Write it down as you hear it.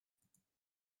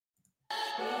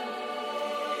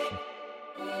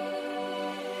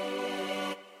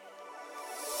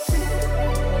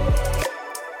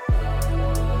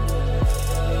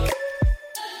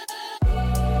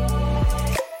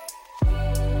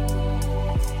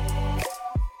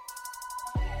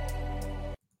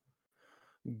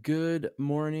Good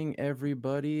morning,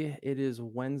 everybody. It is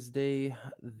Wednesday,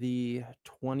 the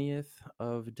 20th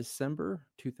of December,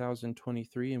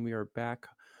 2023, and we are back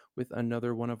with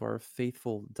another one of our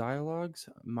faithful dialogues.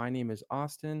 My name is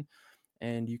Austin,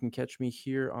 and you can catch me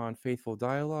here on Faithful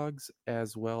Dialogues,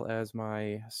 as well as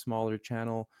my smaller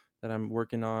channel that I'm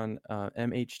working on,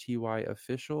 MHTY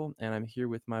Official, and I'm here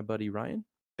with my buddy Ryan.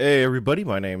 Hey everybody,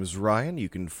 my name is Ryan. You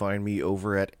can find me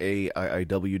over at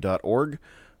aiiw.org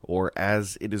or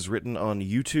as it is written on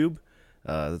YouTube.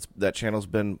 That channel's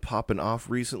been popping off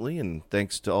recently, and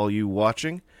thanks to all you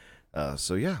watching.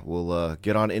 We'll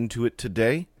get on into it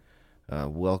today.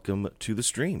 Welcome to the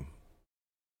stream.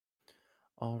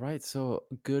 All right, so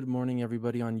good morning,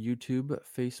 everybody on YouTube,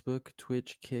 Facebook,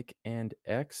 Twitch, Kick, and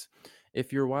X.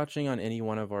 If you're watching on any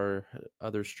one of our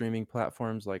other streaming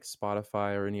platforms like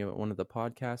Spotify or any one of the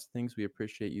podcast things, we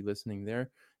appreciate you listening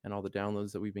there and all the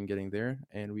downloads that we've been getting there.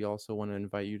 And we also want to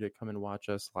invite you to come and watch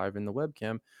us live in the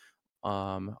webcam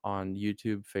on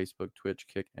YouTube, Facebook, Twitch,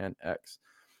 Kick, and X.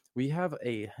 We have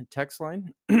a text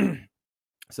line.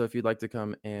 So if you'd like to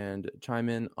come and chime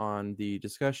in on the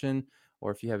discussion, or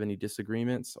if you have any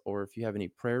disagreements, or if you have any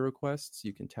prayer requests,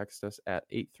 you can text us at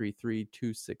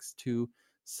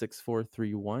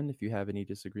 833-262-6431 if you have any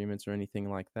disagreements or anything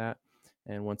like that.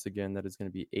 And once again, that is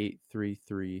going to be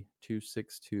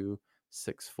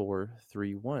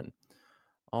 833-262-6431.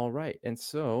 All right, and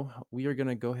so we are going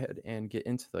to go ahead and get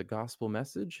into the gospel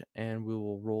message, and we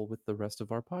will roll with the rest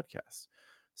of our podcast.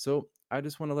 So I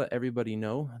just want to let everybody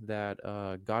know that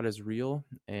God is real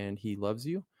and he loves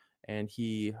you, and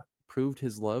he proved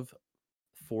his love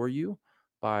for you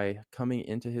by coming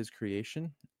into his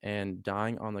creation and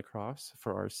dying on the cross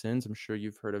for our sins. I'm sure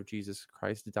you've heard of Jesus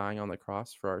Christ dying on the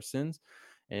cross for our sins.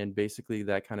 And basically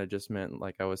that kind of just meant,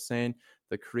 like I was saying,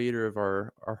 the creator of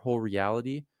our whole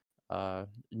reality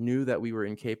knew that we were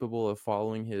incapable of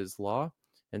following his law.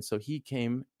 And so he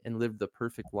came and lived the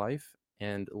perfect life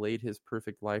and laid his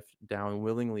perfect life down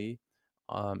willingly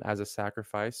as a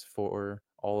sacrifice for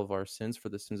all of our sins, for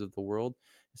the sins of the world.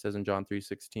 It says in John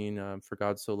 3:16, for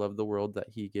God so loved the world that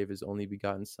he gave his only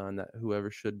begotten son, that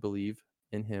whoever should believe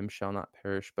in him shall not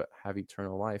perish but have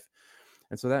eternal life.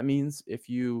 And so that means if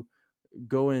you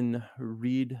go and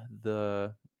read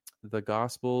the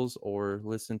gospels or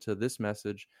listen to this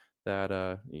message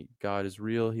that God is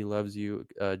real, he loves you,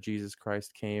 Jesus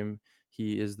Christ came,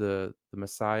 he is the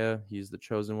Messiah, he's the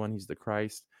chosen one, he's the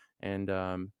Christ, and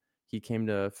he came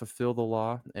to fulfill the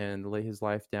law and lay his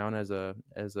life down as a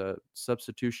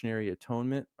substitutionary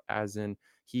atonement, as in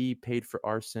he paid for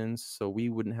our sins so we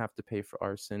wouldn't have to pay for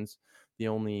our sins. The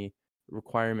only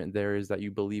requirement there is that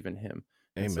you believe in him.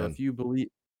 And so Amen. if you believe,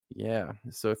 yeah,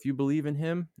 so if you believe in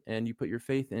him and you put your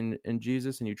faith in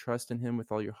Jesus and you trust in him with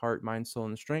all your heart, mind, soul,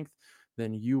 and strength,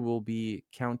 then you will be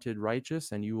counted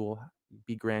righteous and you will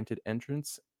be granted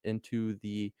entrance into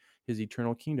his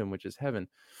eternal kingdom, which is heaven.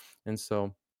 And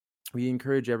so we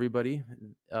encourage everybody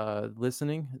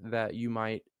listening that you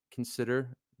might consider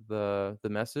the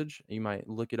message. You might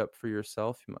look it up for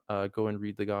yourself. Go and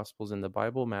read the Gospels in the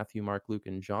Bible: Matthew, Mark, Luke,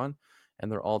 and John, and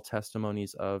they're all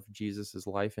testimonies of Jesus's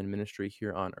life and ministry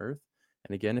here on earth.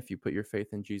 And again, if you put your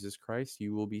faith in Jesus Christ,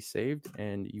 you will be saved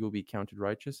and you will be counted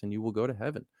righteous and you will go to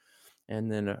heaven. And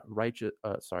then then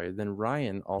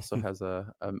Ryan also has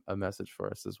a message for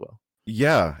us as well.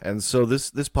 Yeah, and so this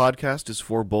podcast is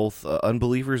for both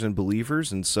unbelievers and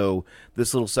believers, and so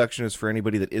this little section is for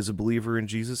anybody that is a believer in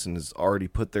Jesus and has already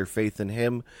put their faith in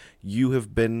him. You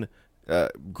have been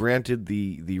granted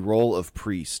the role of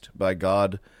priest by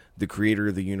God, the creator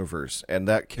of the universe, and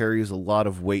that carries a lot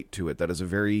of weight to it. That is a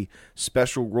very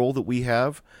special role that we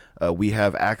have. We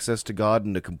have access to God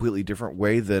in a completely different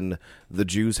way than the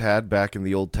Jews had back in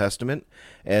the Old Testament.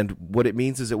 And what it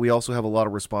means is that we also have a lot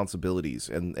of responsibilities.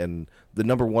 And the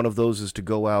number one of those is to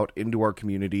go out into our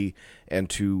community and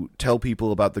to tell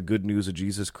people about the good news of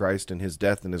Jesus Christ and his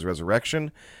death and his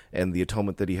resurrection and the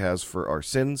atonement that he has for our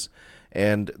sins.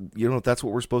 And, you know, that's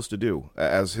what we're supposed to do.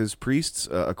 As his priests,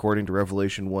 according to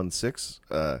Revelation 1:6,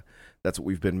 that's what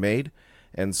we've been made.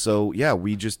 And so, yeah,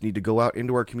 we just need to go out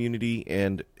into our community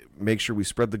and make sure we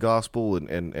spread the gospel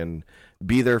and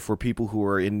be there for people who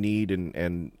are in need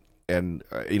and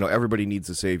you know, everybody needs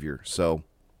a savior. So,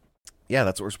 yeah,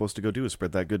 that's what we're supposed to go do, is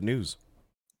spread that good news.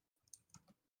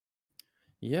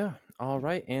 Yeah. All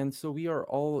right. And so we are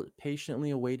all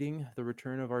patiently awaiting the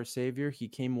return of our Savior. He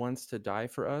came once to die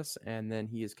for us, and then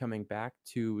he is coming back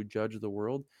to judge the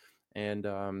world. And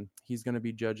he's going to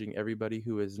be judging everybody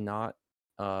who is not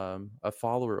a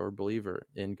follower or believer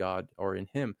in God or in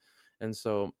him. And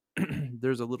so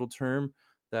there's a little term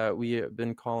that we have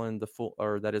been calling the full,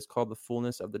 or that is called the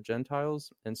fullness of the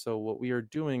Gentiles. And so what we are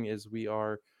doing is we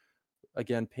are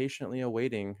again patiently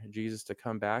awaiting Jesus to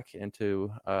come back and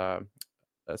to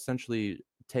essentially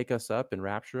take us up and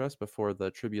rapture us before the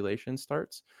tribulation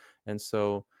starts. And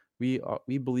so we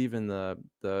believe in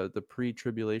the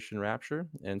pre-tribulation rapture,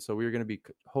 and so we're going to be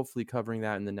hopefully covering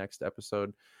that in the next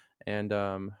episode. And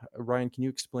Ryan, can you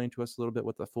explain to us a little bit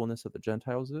what the fullness of the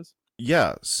Gentiles is?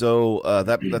 Yeah, so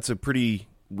that's a pretty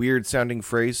weird sounding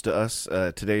phrase to us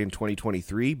today in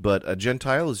 2023, but a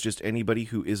Gentile is just anybody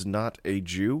who is not a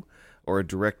Jew or a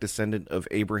direct descendant of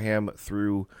Abraham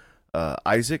through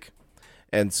Isaac.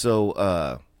 And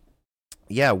so,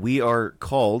 yeah, we are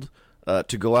called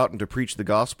to go out and to preach the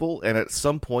gospel, and at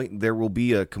some point there will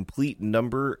be a complete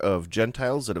number of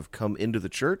Gentiles that have come into the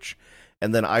church.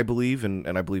 And then I believe, and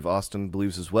I believe Austin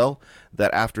believes as well,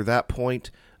 that after that point,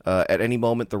 at any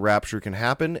moment the rapture can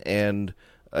happen, and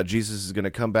Jesus is going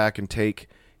to come back and take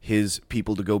his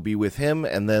people to go be with him,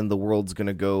 and then the world's going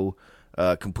to go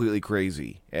completely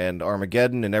crazy, and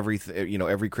Armageddon and everything,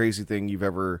 every crazy thing you've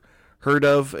ever heard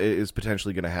of is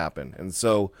potentially going to happen. And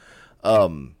so,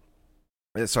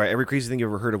 every crazy thing you've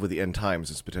ever heard of with the end times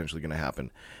is potentially going to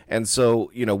happen. And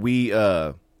so, we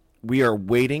are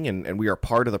waiting, and we are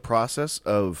part of the process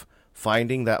of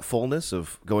finding that fullness,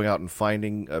 of going out and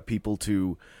finding people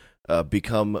to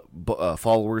become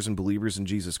followers and believers in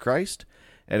Jesus Christ.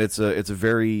 And it's a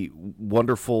very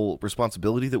wonderful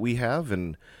responsibility that we have.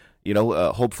 And,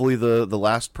 hopefully the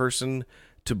last person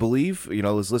to believe,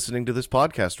 is listening to this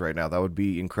podcast right now. That would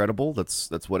be incredible.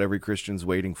 That's what every Christian's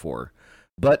waiting for.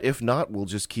 But if not, we'll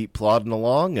just keep plodding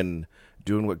along and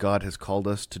doing what God has called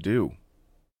us to do.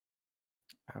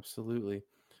 Absolutely.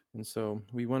 And so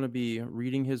we want to be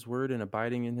reading his word and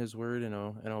abiding in his word and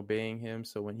obeying him.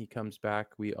 So when he comes back,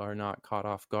 we are not caught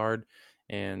off guard,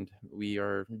 and we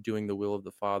are doing the will of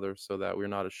the Father so that we're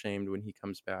not ashamed when he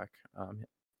comes back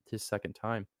his second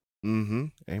time. Mm-hmm.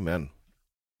 Amen.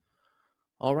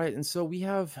 All right, and so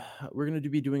we're going to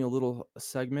be doing a little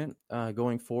segment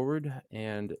going forward,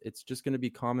 and it's just going to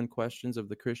be common questions of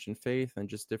the Christian faith and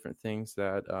just different things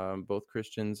that both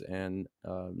Christians and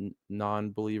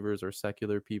non-believers or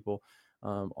secular people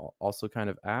also kind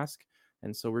of ask.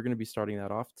 And so we're going to be starting that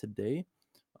off today.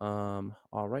 All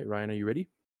right, Ryan, are you ready?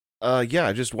 Yeah,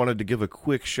 I just wanted to give a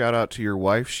quick shout out to your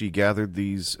wife. She gathered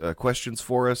these questions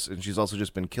for us, and she's also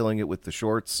just been killing it with the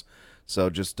shorts. So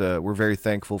just we're very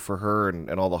thankful for her and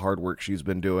all the hard work she's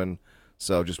been doing.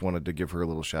 So just wanted to give her a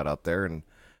little shout out there, and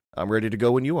I'm ready to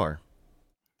go when you are.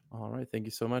 All right, thank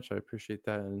you so much. I appreciate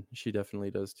that, and she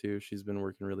definitely does too. She's been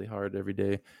working really hard every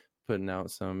day, putting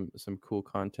out some cool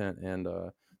content, and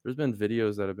there's been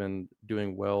videos that have been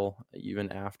doing well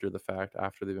even after the fact,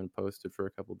 after they've been posted for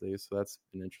a couple of days. So that's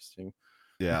been interesting.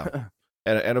 Yeah.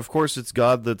 And of course it's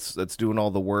God that's doing all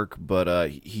the work,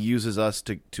 but he uses us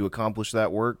to accomplish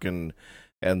that work, and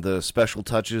the special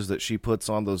touches that she puts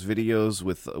on those videos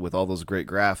with all those great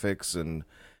graphics and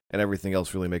everything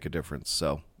else really make a difference.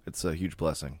 So it's a huge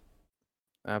blessing.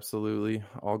 Absolutely.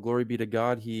 All glory be to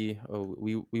God.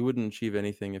 We wouldn't achieve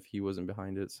anything if he wasn't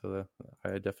behind it. So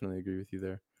I definitely agree with you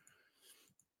there.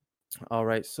 All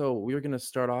right. So we're going to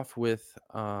start off with,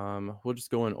 we'll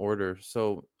just go in order.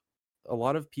 So a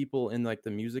lot of people in like the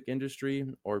music industry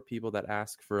or people that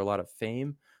ask for a lot of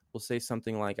fame will say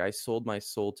something like, I sold my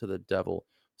soul to the devil.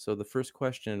 So the first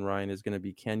question, Ryan, is going to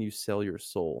be, can you sell your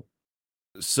soul?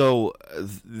 So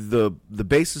the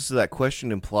basis of that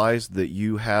question implies that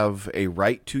you have a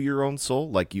right to your own soul,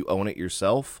 like you own it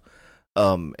yourself.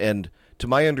 And to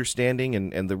my understanding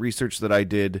and the research that I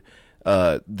did,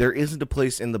 there isn't a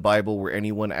place in the Bible where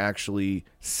anyone actually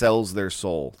sells their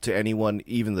soul to anyone,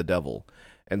 even the devil.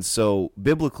 And so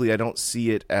biblically, I don't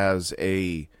see it as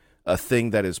a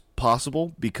thing that is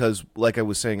possible because, like I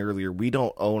was saying earlier, we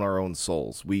don't own our own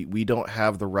souls. We don't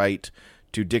have the right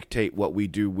to dictate what we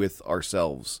do with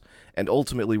ourselves. And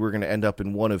ultimately, we're going to end up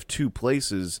in one of two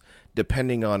places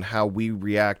depending on how we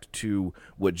react to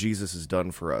what Jesus has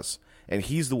done for us. And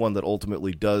he's the one that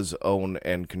ultimately does own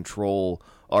and control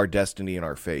our destiny and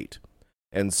our fate.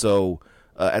 And so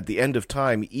at the end of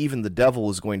time, even the devil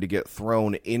is going to get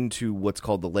thrown into what's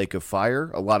called the lake of fire.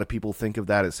 A lot of people think of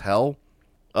that as hell.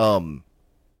 And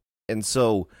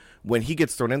so when he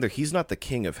gets thrown in there, he's not the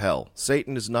king of hell.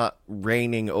 Satan is not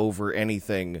reigning over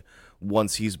anything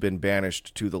once he's been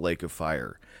banished to the lake of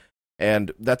fire.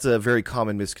 And that's a very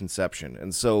common misconception.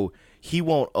 And so he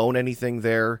won't own anything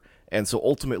there. And so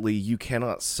ultimately, you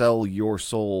cannot sell your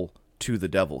soul to the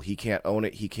devil. He can't own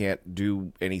it. He can't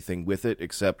do anything with it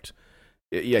except...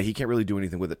 Yeah, he can't really do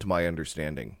anything with it, to my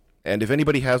understanding. And if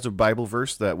anybody has a Bible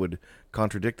verse that would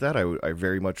contradict that, I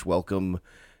very much welcome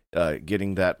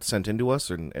getting that sent into us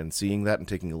and seeing that and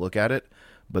taking a look at it.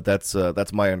 But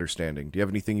that's my understanding. Do you have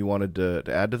anything you wanted to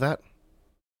add to that?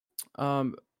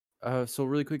 So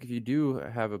really quick, if you do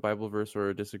have a Bible verse or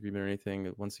a disagreement or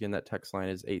anything, once again, that text line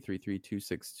is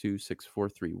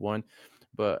 833-262-6431.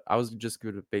 But I was just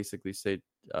going to basically say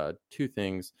two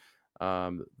things.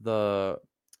 The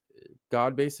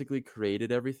God basically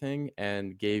created everything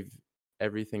and gave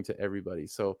everything to everybody.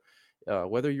 So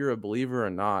whether you're a believer or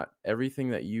not, everything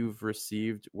that you've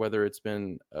received, whether it's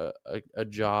been a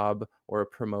job or a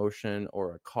promotion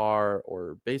or a car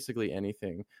or basically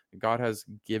anything, God has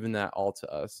given that all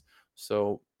to us.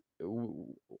 So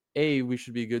we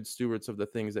should be good stewards of the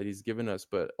things that he's given us,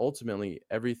 but ultimately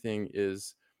everything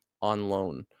is on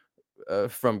loan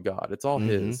from God. It's all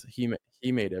his. He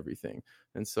made everything.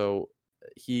 And so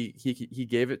he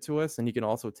gave it to us, and he can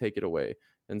also take it away.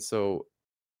 And so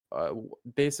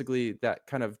basically that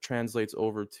kind of translates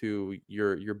over to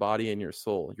your body and your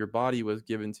soul. Your body was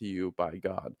given to you by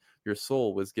God. Your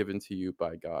soul was given to you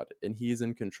by God, and he's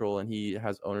in control and he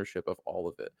has ownership of all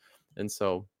of it. And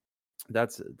so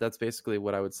that's basically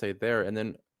what I would say there. And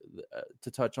then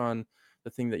to touch on the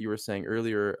thing that you were saying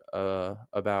earlier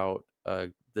about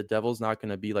the devil's not going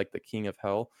to be like the king of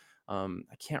hell.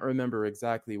 I can't remember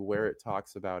exactly where it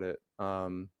talks about it.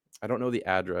 I don't know the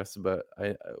address, but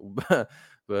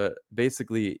but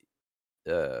basically,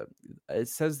 it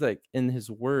says that in his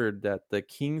word that the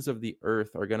kings of the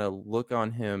earth are going to look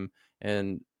on him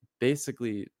and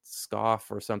basically scoff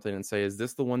or something and say, "Is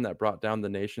this the one that brought down the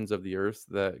nations of the earth,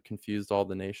 that confused all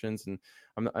the nations?" And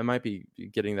I might be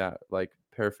getting that, like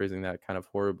paraphrasing that kind of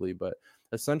horribly, but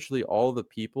essentially, all the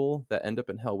people that end up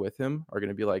in hell with him are going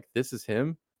to be like, "This is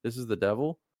him. This is the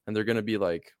devil," and they're going to be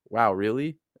like, "Wow,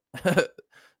 really?"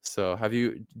 So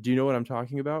do you know what I'm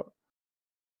talking about?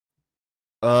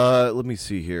 Let me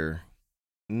see here.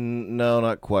 No,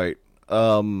 not quite.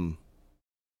 No,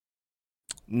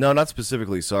 not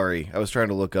specifically. Sorry, I was trying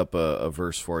to look up a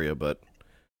verse for you, but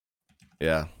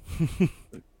yeah.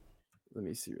 Let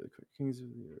me see really quick. Kings of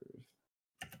the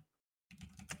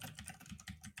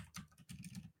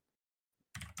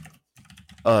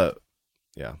Earth.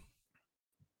 Yeah.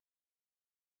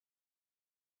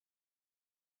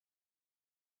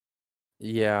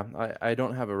 Yeah, I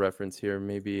don't have a reference here.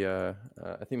 Maybe I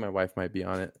think my wife might be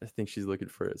on it. I think she's looking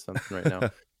for something right now.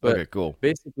 But Okay, cool.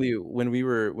 basically, when we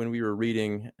were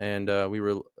reading and we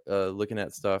were looking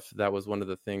at stuff, that was one of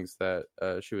the things that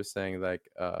she was saying. Like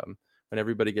when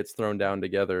everybody gets thrown down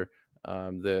together,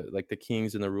 the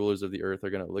kings and the rulers of the earth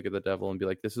are going to look at the devil and be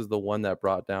like, "This is the one that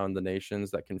brought down the nations,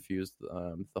 that confused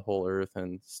the whole earth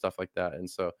and stuff like that." And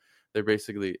so they're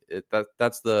basically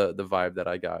that's the vibe that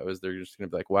I got, was they're just gonna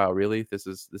be like, "Wow, really? This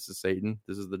is Satan.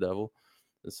 This is the devil."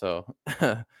 And so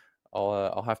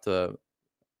I'll have to.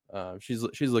 She's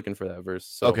looking for that verse,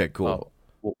 so Okay, cool.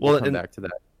 we'll come back to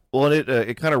that. Well, and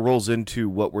it kind of rolls into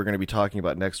what we're going to be talking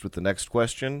about next with the next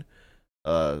question.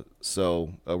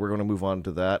 So we're going to move on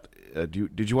to that.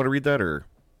 Did you want to read that or?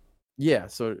 Yeah.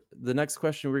 So the next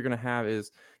question we're gonna have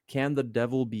is, can the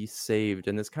devil be saved?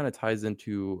 And this kind of ties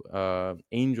into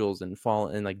angels and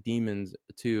fallen and like demons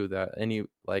too. That any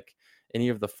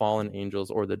of the fallen angels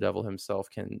or the devil himself,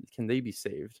 can they be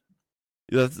saved?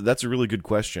 That's a really good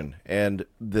question, and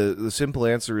the simple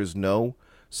answer is no.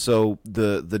 So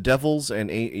the devils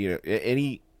and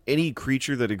any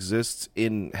creature that exists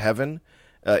in heaven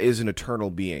is an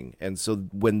eternal being, and so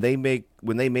when they made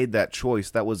that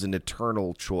choice, that was an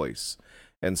eternal choice.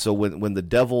 And so when the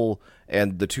devil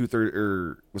and the 2/3,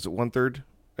 or was it 1/3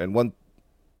 and 1/3.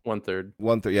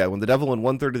 1/3, yeah, when the devil and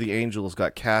 1/3 of the angels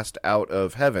got cast out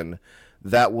of heaven,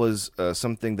 that was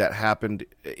something that happened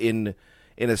in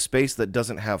a space that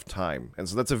doesn't have time. And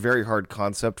so that's a very hard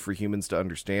concept for humans to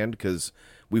understand because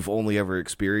we've only ever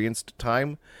experienced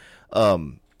time.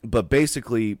 But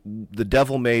basically, the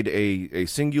devil made a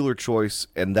singular choice,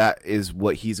 and that is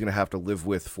what he's going to have to live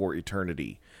with for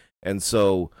eternity. And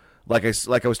so, like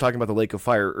I was talking about the lake of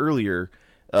fire earlier,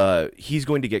 he's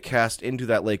going to get cast into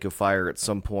that lake of fire at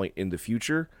some point in the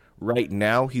future. Right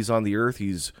now, he's on the earth.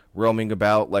 He's roaming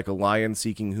about like a lion,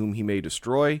 seeking whom he may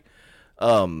destroy.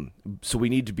 So we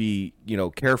need to be,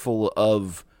 careful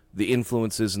of the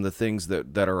influences and the things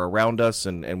that are around us,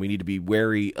 and we need to be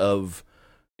wary of,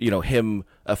 him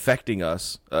affecting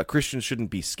us. Christians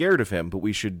shouldn't be scared of him, but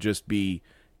we should just be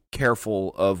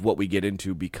careful of what we get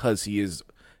into because he is,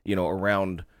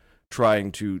 around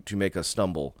trying to make us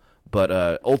stumble. But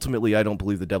ultimately, I don't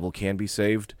believe the devil can be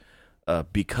saved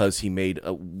because he made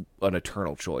an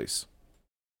eternal choice.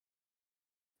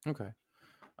 Okay.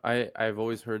 I've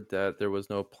always heard that there was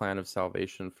no plan of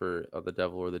salvation for the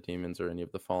devil or the demons or any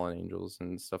of the fallen angels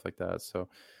and stuff like that. So,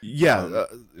 Yeah,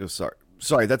 um,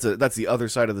 sorry. That's the other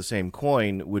side of the same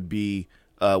coin. Would be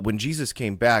when Jesus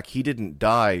came back, he didn't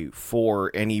die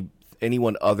for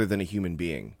anyone other than a human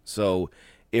being. So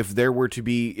if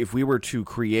we were to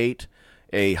create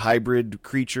a hybrid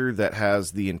creature that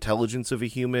has the intelligence of a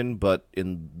human, but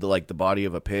in the body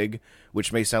of a pig,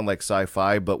 which may sound like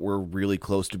sci-fi, but we're really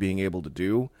close to being able to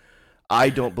do. I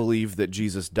don't believe that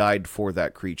Jesus died for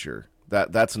that creature.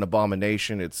 That's an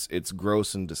abomination. It's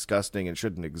gross and disgusting and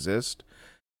shouldn't exist.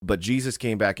 But Jesus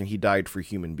came back and he died for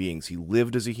human beings. He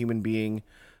lived as a human being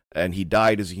and he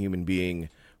died as a human being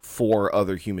for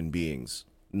other human beings,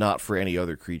 not for any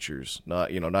other creatures.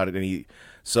 Not at any.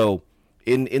 So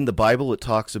in the Bible it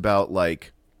talks about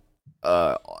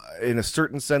in a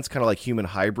certain sense kind of like human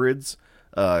hybrids,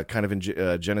 kind of in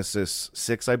Genesis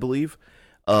 6, I believe.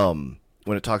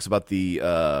 When it talks about the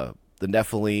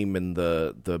Nephilim and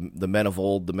the men of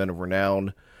old, the men of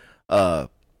renown.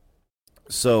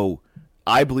 So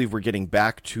I believe we're getting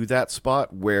back to that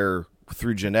spot where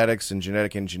through genetics and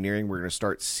genetic engineering, we're going to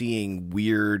start seeing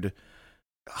weird,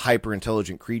 hyper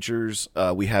intelligent creatures.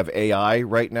 We have AI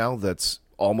right now that's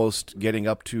almost getting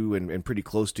up to and pretty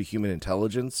close to human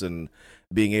intelligence and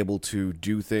being able to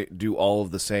do all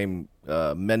of the same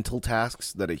mental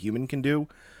tasks that a human can do.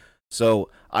 So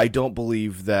I don't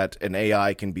believe that an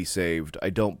AI can be saved. I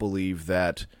don't believe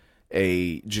that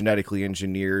a genetically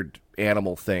engineered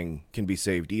animal thing can be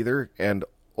saved either. And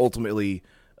ultimately,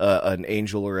 an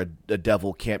angel or a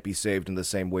devil can't be saved in the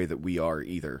same way that we are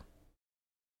either.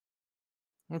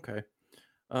 okay.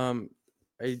 Um,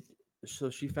 I so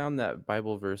she found that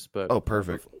Bible verse, but Oh,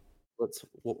 perfect.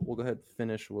 we'll go ahead and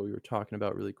finish what we were talking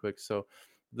about really quick. So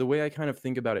the way I kind of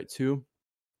think about it too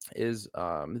is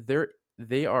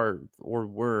they are or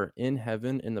were in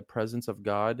heaven in the presence of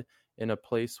God in a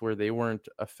place where they weren't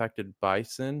affected by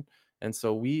sin. And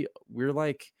so we're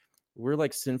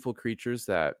like sinful creatures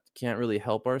that can't really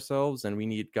help ourselves and we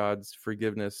need God's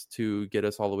forgiveness to get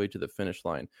us all the way to the finish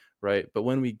line, right? But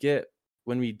when we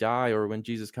die or when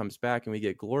Jesus comes back and we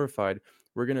get glorified,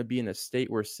 we're going to be in a state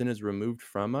where sin is removed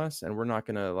from us and we're not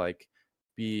going to like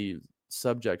be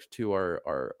subject to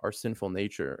our sinful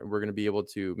nature. We're going to be able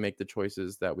to make the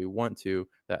choices that we want to,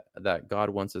 that God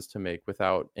wants us to make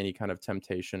without any kind of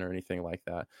temptation or anything like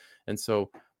that. And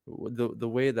so the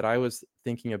way that I was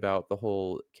thinking about the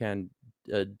whole can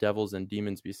devils and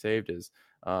demons be saved is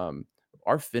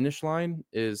our finish line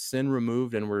is sin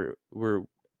removed and we're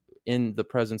in the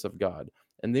presence of God,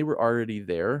 and they were already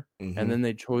there, and Mm-hmm. then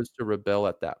they chose to rebel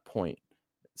at that point.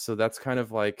 So that's kind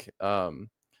of like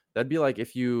that'd be like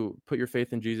if you put your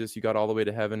faith in Jesus, you got all the way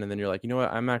to heaven, and then you're like, you know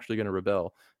what, I'm actually going to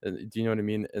rebel. Do you know what I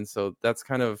mean? And so that's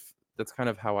kind of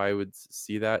how I would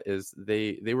see that is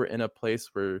they were in a place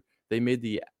where they made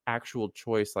the actual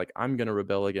choice, like I'm going to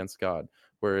rebel against God,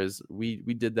 whereas we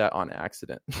did that on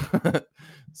accident.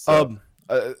 So Um,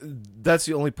 that's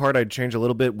the only part I'd change a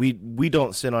little bit. We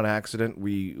don't sin on accident.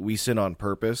 We sin on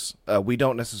purpose. We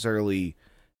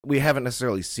haven't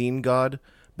necessarily seen God,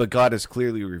 but God has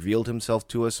clearly revealed Himself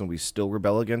to us, and we still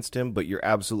rebel against Him. But you're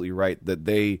absolutely right that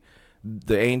the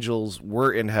angels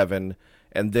were in heaven,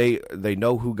 and they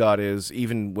know who God is.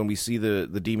 Even when we see the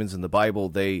demons in the Bible,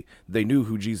 they knew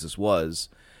who Jesus was,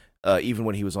 even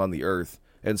when He was on the earth.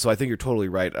 And so I think you're totally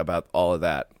right about all of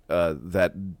that.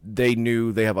 That they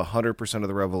knew they have 100% of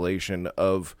the revelation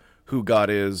of who God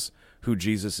is, who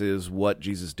Jesus is, what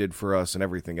Jesus did for us, and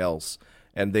everything else.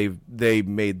 And they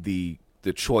made the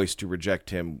choice to reject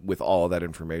Him with all of that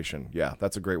information. Yeah,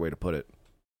 that's a great way to put it.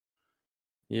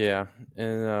 yeah,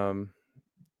 and uh,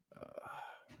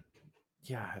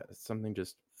 yeah, something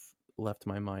just left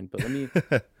my mind. But let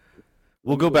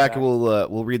We'll me go go back and back.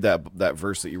 we'll read that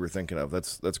verse that you were thinking of.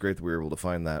 That's great that we were able to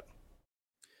find that.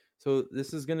 So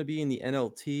this is going to be in the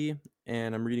NLT,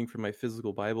 and I'm reading from my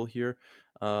physical Bible here.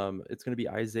 It's going to be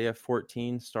Isaiah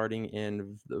 14, starting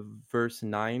in verse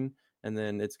 9, and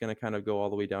then it's going to kind of go all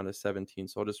the way down to 17.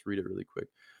 So I'll just read it really quick.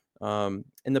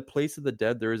 In the place of the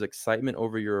dead, there is excitement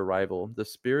over your arrival. The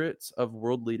spirits of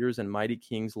world leaders and mighty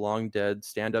kings long dead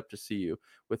stand up to see you.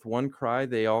 With one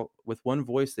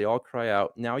voice, they all cry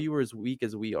out, "Now you are as weak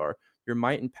as we are. Your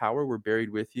might and power were buried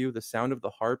with you. The sound of the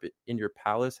harp in your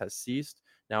palace has ceased.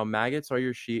 Now maggots are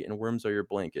your sheet and worms are your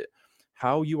blanket.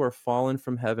 How you are fallen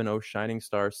from heaven, O shining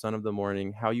star, son of the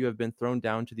morning! How you have been thrown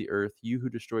down to the earth, you who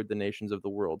destroyed the nations of the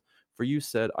world! For you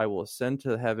said, I will ascend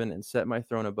to heaven and set my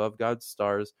throne above God's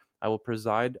stars. I will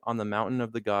preside on the mountain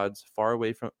of the gods, far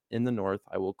away from in the north.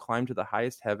 I will climb to the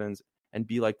highest heavens and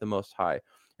be like the Most High.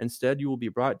 Instead, you will be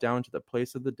brought down to the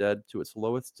place of the dead, to its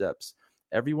lowest depths.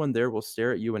 everyone there will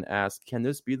stare at you and ask, can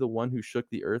this be the one who shook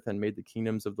the earth and made the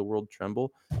kingdoms of the world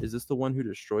tremble? Is this the one who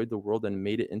destroyed the world and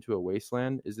made it into a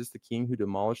wasteland? Is this the king who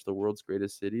demolished the world's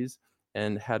greatest cities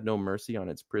and had no mercy on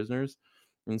its prisoners?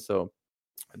 And so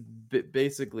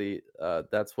basically,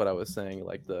 that's what I was saying.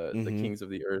 Like the kings of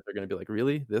the earth are going to be like,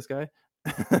 really, this guy?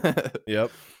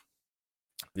 Yep.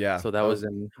 Yeah. So that was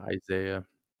in Isaiah.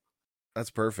 That's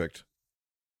perfect.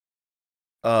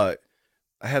 I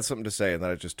had something to say and then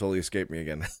it just totally escaped me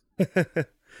again.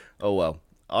 Oh well.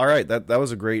 All right, that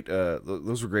was a great.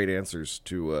 Those were great answers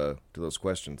to those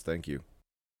questions. Thank you.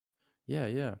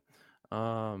 Yeah.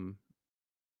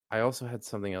 I also had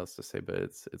something else to say, but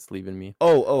it's leaving me.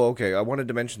 Oh, okay. I wanted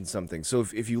to mention something. So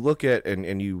if you look at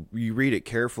and you read it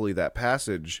carefully, that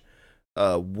passage,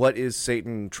 what is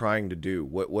Satan trying to do?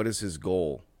 What is his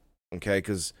goal? Okay,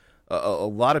 because a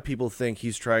lot of people think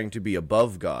he's trying to be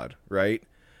above God, right?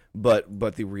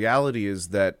 But the reality is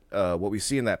that what we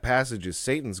see in that passage is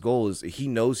Satan's goal is he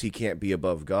knows he can't be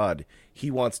above God.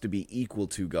 He wants to be equal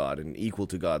to God and equal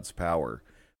to God's power,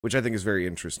 which I think is very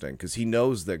interesting because he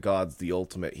knows that God's the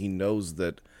ultimate. He knows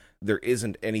that there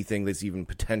isn't anything that's even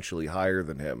potentially higher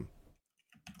than him.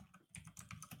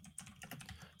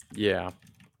 Yeah,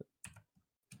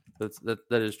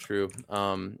 that is true.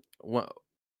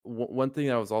 One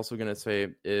thing I was also going to say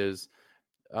is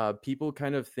people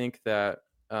kind of think that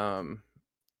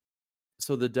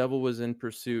so the devil was in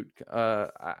pursuit.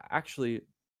 Actually,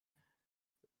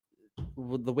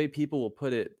 the way people will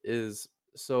put it is,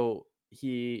 so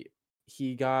he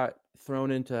got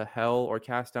thrown into hell or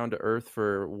cast down to earth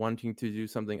for wanting to do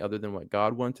something other than what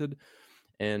God wanted.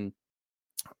 And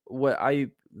the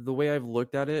way I've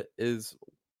looked at it is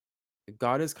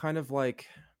God is kind of like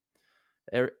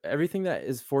everything that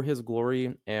is for his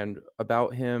glory and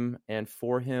about him and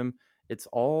for him. It's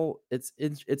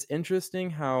interesting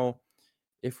how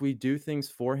if we do things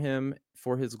for him,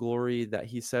 for his glory that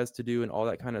he says to do and all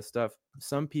that kind of stuff,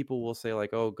 some people will say like,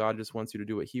 oh, God just wants you to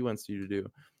do what he wants you to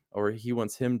do, or he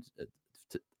wants him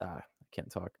I can't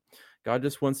talk. God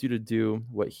just wants you to do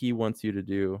what he wants you to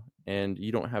do, and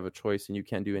you don't have a choice and you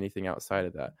can't do anything outside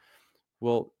of that.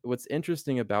 Well, what's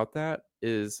interesting about that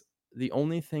is the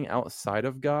only thing outside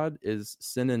of God is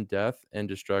sin and death and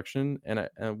destruction. And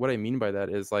what I mean by that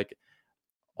is like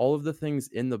all of the things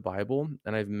in the Bible,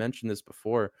 and I've mentioned this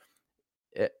before,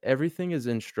 everything is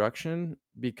instruction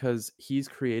because he's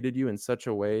created you in such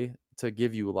a way to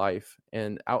give you life.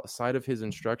 And outside of his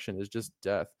instruction is just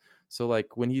death. So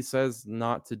like when he says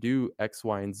not to do X,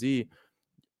 Y, and Z,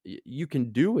 you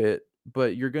can do it,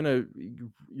 but you're gonna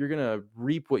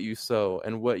reap what you sow,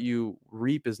 and what you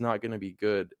reap is not gonna be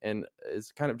good. And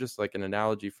it's kind of just like an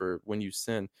analogy for when you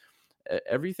sin.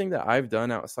 Everything that I've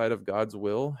done outside of God's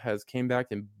will has came back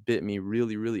and bit me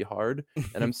really, really hard,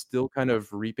 and I'm still kind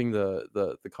of reaping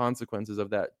the consequences of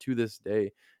that to this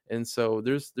day. And so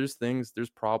there's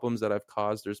problems that I've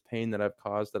caused, there's pain that I've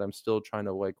caused that I'm still trying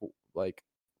to like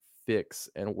fix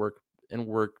and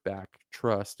work back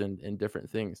trust and different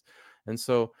things. And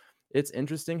so it's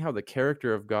interesting how the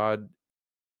character of God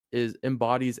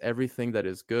embodies everything that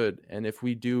is good. And if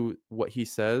we do what he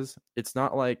says, it's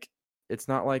not like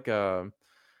I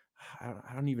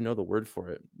don't even know the word for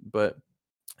it, but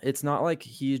it's not like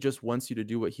he just wants you to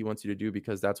do what he wants you to do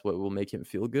because that's what will make him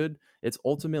feel good. It's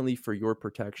ultimately for your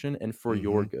protection and for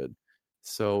your good.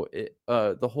 So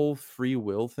the whole free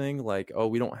will thing, like, oh,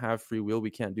 we don't have free will, we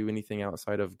can't do anything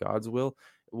outside of God's will.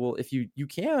 Well, if you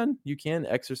can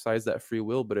exercise that free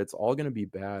will, but it's all going to be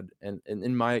bad. And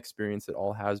in my experience, it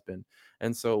all has been.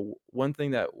 And so one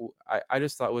thing that I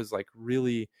just thought was like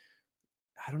really,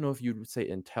 I don't know if you'd say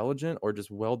intelligent or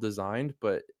just well designed,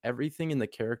 but everything in the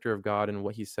character of God and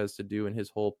what he says to do in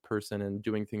his whole person and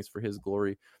doing things for his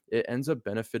glory, it ends up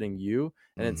benefiting you.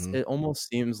 And it almost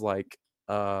seems like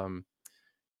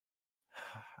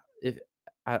if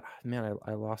I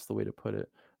lost the way to put it,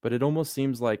 but it almost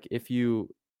seems like if you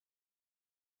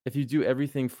do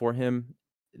everything for him,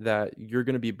 that you're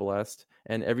going to be blessed,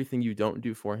 and everything you don't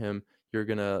do for him, you're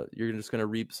just gonna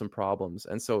reap some problems.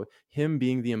 And so him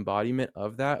being the embodiment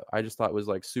of that, I just thought was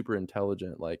like super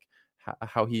intelligent, like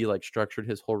how he like structured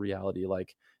his whole reality.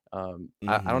 Like I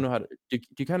don't know how to do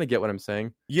you kind of get what I'm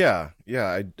saying? Yeah,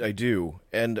 I do.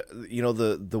 And you know,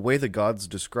 the way that God's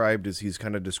described is he's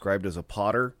kind of described as a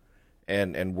potter,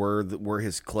 and we're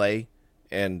his clay,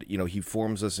 and you know, he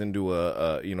forms us into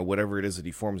a you know, whatever it is that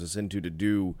he forms us into to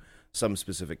do some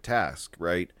specific task,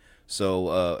 right? So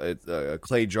a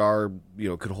clay jar, you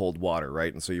know, could hold water,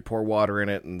 right? And so you pour water in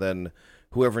it, and then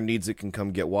whoever needs it can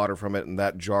come get water from it, and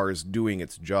that jar is doing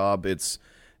its job. It's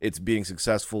being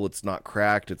successful. It's not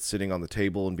cracked. It's sitting on the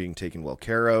table and being taken well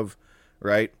care of,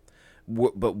 right?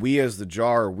 but we as the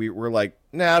jar, we're like,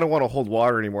 nah, I don't want to hold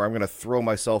water anymore. I'm going to throw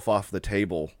myself off the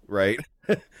table, right?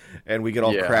 And we get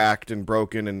all Yeah. cracked and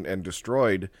broken and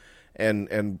destroyed.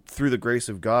 And through the grace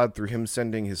of God, through him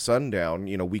sending his son down,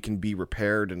 we can be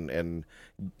repaired and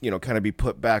kind of be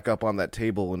put back up on that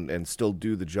table and still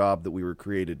do the job that we were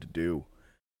created to do.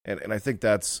 And I think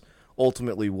that's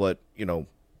ultimately what,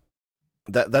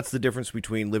 that's the difference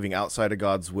between living outside of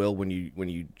God's will when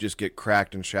you just get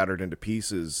cracked and shattered into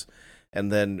pieces,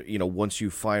 and then once you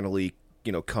finally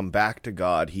come back to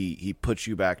God, he puts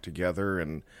you back together,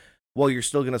 and while you're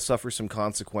still going to suffer some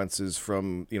consequences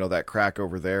from that crack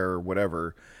over there or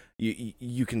whatever,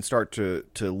 you can start to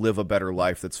live a better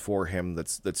life that's for him,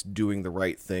 that's doing the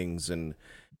right things, and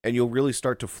you'll really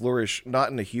start to flourish,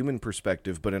 not in a human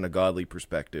perspective but in a godly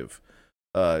perspective.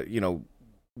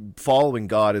 Following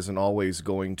God isn't always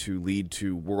going to lead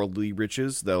to worldly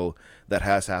riches, though that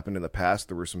has happened in the past.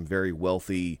 There were some very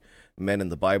wealthy men in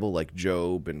the Bible, like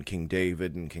Job and King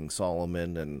David and King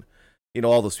Solomon, and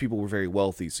all those people were very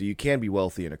wealthy. So you can be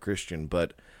wealthy and a Christian,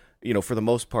 but for the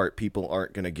most part, people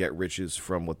aren't going to get riches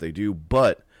from what they do.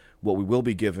 But what we will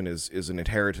be given is an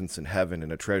inheritance in heaven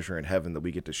and a treasure in heaven that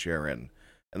we get to share in,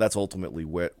 and that's ultimately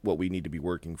what we need to be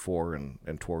working for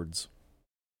and towards.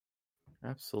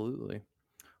 Absolutely.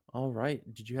 All right.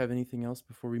 Did you have anything else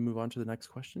before we move on to the next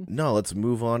question? No, let's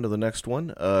move on to the next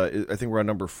one. I think we're on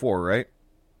number 4, right?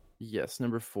 Yes,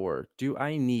 number 4. Do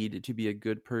I need to be a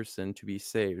good person to be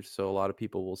saved? So a lot of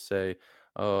people will say,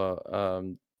 uh,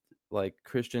 um, like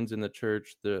Christians in the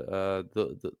church,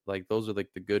 the like those are like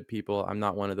the good people. I'm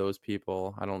not one of those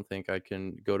people. I don't think I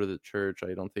can go to the church.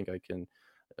 I don't think I can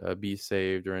be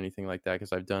saved or anything like that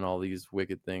because I've done all these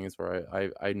wicked things where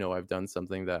I know I've done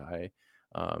something that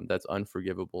that's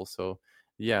unforgivable. So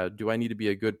yeah, do I need to be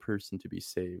a good person to be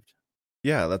saved?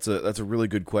 Yeah, that's a really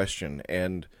good question,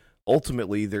 and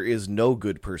ultimately there is no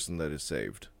good person that is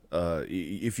saved.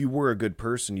 If you were a good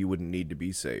person, you wouldn't need to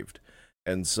be saved.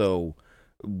 And so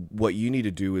what you need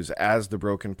to do is, as the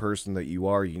broken person that you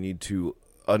are, you need to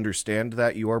understand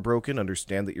that you are broken,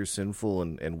 understand that you're sinful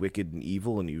and wicked and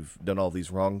evil, and you've done all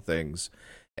these wrong things,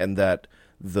 and that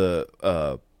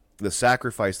the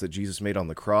sacrifice that Jesus made on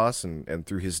the cross, and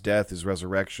through his death, his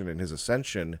resurrection, and his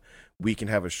ascension, we can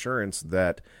have assurance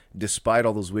that despite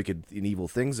all those wicked and evil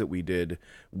things that we did,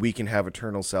 we can have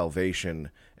eternal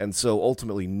salvation. And so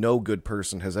ultimately, no good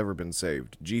person has ever been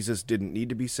saved. Jesus didn't need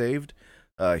to be saved.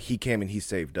 He came and he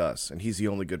saved us, and he's the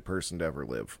only good person to ever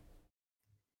live.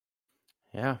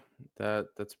 Yeah,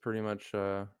 that's pretty much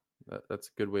that's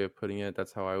a good way of putting it.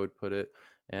 That's how I would put it.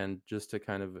 And just to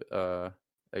kind of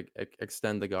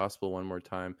extend the gospel one more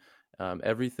time,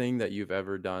 everything that you've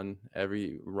ever done,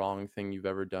 every wrong thing you've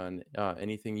ever done,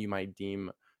 anything you might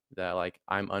deem that like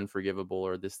I'm unforgivable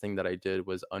or this thing that I did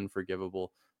was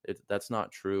unforgivable, that's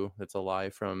not true. It's a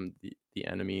lie from the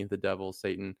enemy, the devil,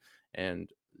 Satan, and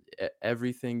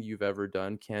everything you've ever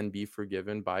done can be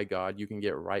forgiven by God. You can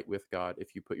get right with God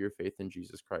if you put your faith in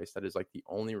Jesus Christ. That is like the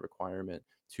only requirement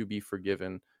to be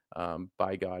forgiven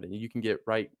by God. And you can get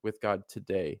right with God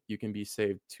today. You can be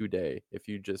saved today if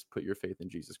you just put your faith in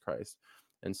Jesus Christ.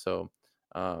 And so,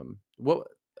 what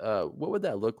would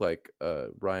that look like,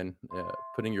 Ryan?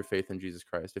 Putting your faith in Jesus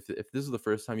Christ. If this is the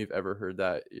first time you've ever heard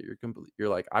that, you're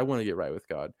like, I want to get right with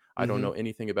God. I don't Mm-hmm. know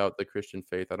anything about the Christian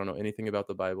faith. I don't know anything about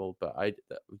the Bible, but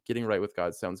getting right with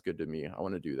God sounds good to me. I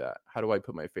want to do that. How do I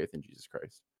put my faith in Jesus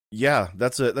Christ? Yeah,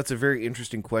 that's a very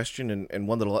interesting question, and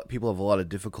one that people have a lot of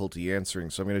difficulty answering.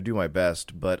 So I'm going to do my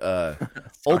best, but Sorry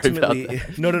about ultimately,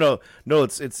 that. no,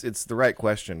 it's the right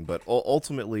question. But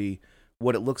ultimately,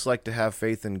 what it looks like to have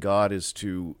faith in God is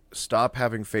to stop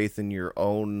having faith in your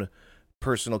own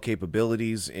personal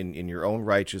capabilities, in your own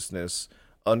righteousness.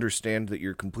 Understand that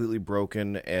you're completely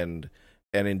broken and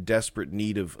in desperate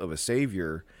need of a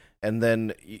savior, and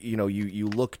then you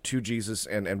look to Jesus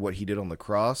and what he did on the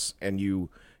cross, and you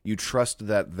trust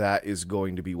that that is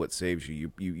going to be what saves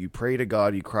you. You pray to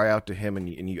God, you cry out to him,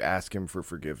 and you ask him for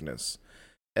forgiveness.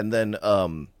 And then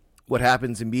what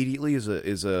happens immediately is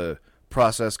a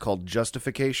process called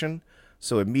justification.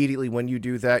 So immediately when you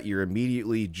do that, you're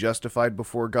immediately justified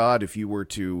before God. If you were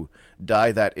to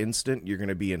die that instant, you're going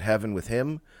to be in heaven with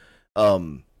him.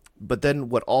 But then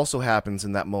what also happens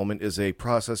in that moment is a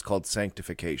process called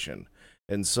sanctification.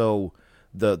 And so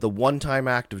the one-time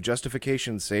act of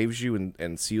justification saves you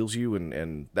and seals you,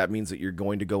 and that means that you're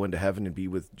going to go into heaven and be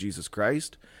with Jesus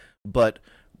Christ. But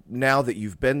now that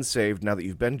you've been saved, now that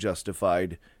you've been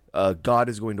justified, God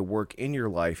is going to work in your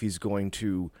life. He's going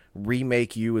to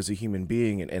remake you as a human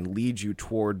being and lead you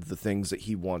toward the things that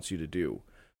he wants you to do.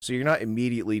 So you're not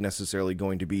immediately necessarily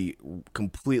going to be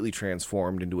completely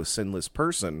transformed into a sinless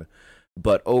person,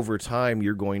 but over time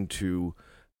you're going to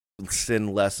sin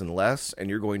less and less, and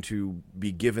you're going to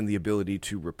be given the ability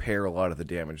to repair a lot of the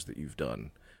damage that you've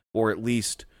done, or at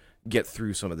least get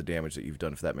through some of the damage that you've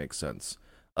done, if that makes sense.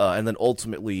 And then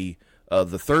ultimately,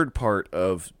 the third part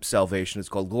of salvation is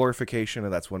called glorification,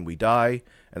 and that's when we die,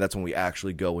 and that's when we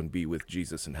actually go and be with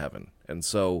Jesus in heaven. And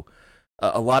so,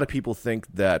 a lot of people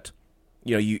think that,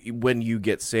 you know, when you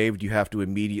get saved, you have to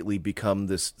immediately become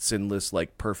this sinless,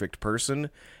 like, perfect person,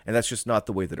 and that's just not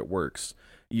the way that it works.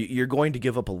 You're going to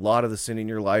give up a lot of the sin in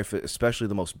your life, especially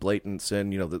the most blatant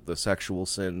sin, you know, the sexual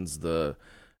sins, the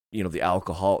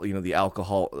alcohol,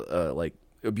 like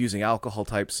abusing alcohol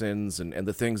type sins, and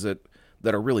the things that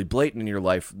are really blatant in your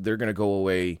life. They're going to go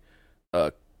away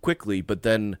quickly, but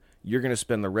then you're going to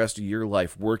spend the rest of your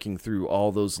life working through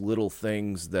all those little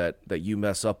things that you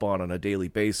mess up on a daily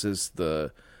basis,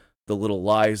 the little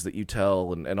lies that you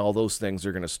tell, and all those things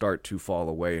are going to start to fall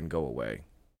away and go away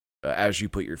as you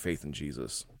put your faith in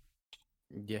Jesus.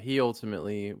 Yeah, he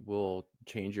ultimately will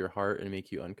change your heart and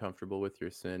make you uncomfortable with your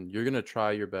sin. You're going to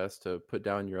try your best to put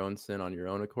down your own sin on your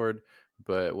own accord,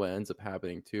 but what ends up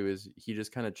happening too is he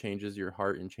just kind of changes your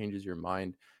heart and changes your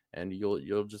mind, and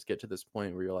you'll just get to this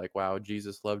point where you're like, wow,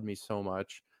 Jesus loved me so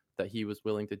much that he was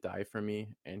willing to die for me,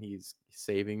 and he's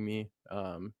saving me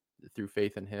through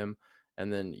faith in him.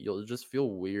 And then you'll just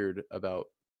feel weird about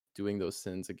doing those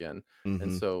sins again. And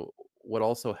Mm-hmm. so what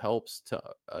also helps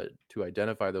to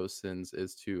identify those sins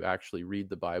is to actually read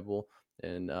the Bible,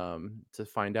 and to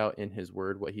find out in his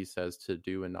word what he says to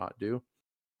do and not do.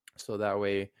 So that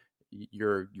way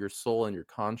your soul and your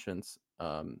conscience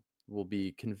will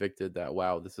be convicted that,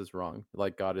 wow, this is wrong.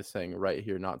 Like God is saying right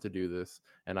here not to do this,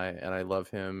 and I love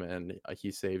him, and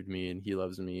he saved me, and he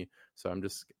loves me. So I'm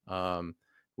just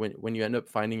when you end up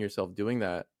finding yourself doing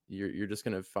that, you're just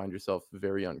going to find yourself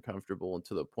very uncomfortable, and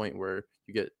to the point where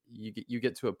you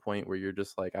get to a point where you're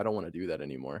just like, I don't want to do that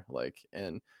anymore. Like,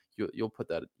 and you'll put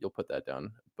that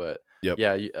down. But Yep.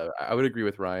 yeah, I would agree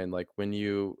with Ryan. Like when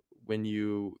you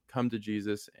come to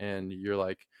Jesus and you're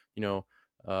like, you know,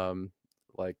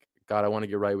 like, God, I want to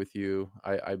get right with you.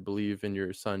 I believe in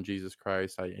your son, Jesus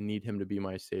Christ. I need him to be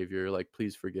my savior. Like,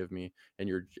 please forgive me. And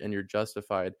you're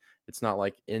justified. It's not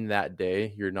like in that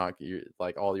day, you're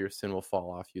like all your sin will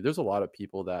fall off you. There's a lot of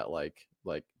people that like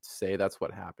say that's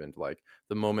what happened. Like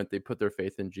the moment they put their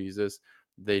faith in Jesus,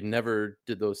 they never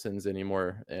did those sins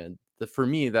anymore. And for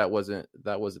me, that wasn't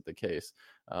the case.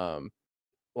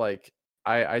 Like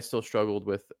I still struggled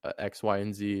with X, Y,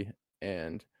 and Z,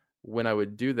 and when I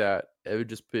would do that, it would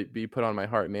just be put on my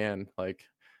heart, man. Like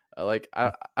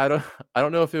I don't I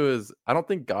don't know if it was, I don't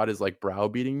think God is like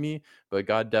browbeating me, but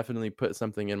God definitely put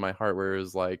something in my heart where it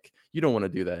was like, you don't want to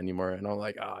do that anymore, and I'm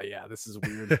like, oh yeah, this is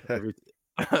weird.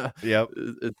 Yep.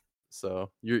 So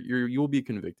you'll be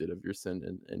convicted of your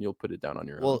sin, and you'll put it down on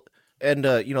your own. Well, and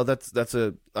you know, that's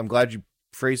a. I'm glad you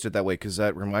phrased it that way, because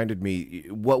that reminded me,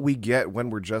 what we get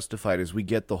when we're justified is we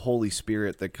get the Holy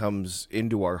Spirit that comes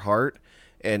into our heart,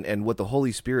 and what the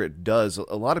Holy Spirit does.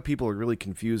 A lot of people are really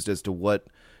confused as to what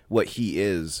He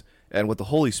is, and what the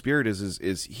Holy Spirit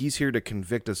is He's here to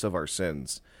convict us of our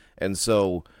sins, and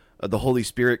so the Holy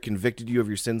Spirit convicted you of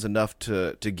your sins enough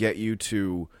to get you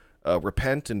to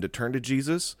repent and to turn to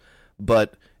Jesus,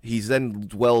 but he then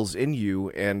dwells in you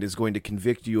and is going to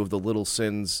convict you of the little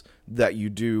sins that you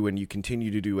do and you continue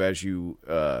to do as you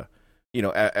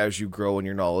as you grow in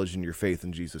your knowledge and your faith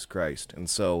in Jesus Christ. And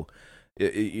so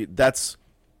that's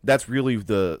really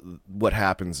what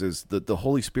happens is that the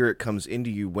Holy Spirit comes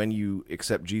into you when you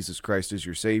accept Jesus Christ as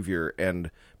your Savior and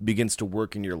begins to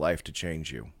work in your life to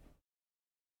change you.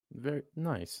 Very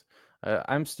nice.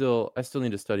 I still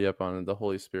need to study up on the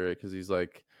Holy Spirit, because he's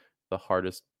like the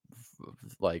hardest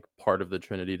like part of the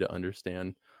Trinity to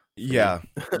understand for me. Yeah,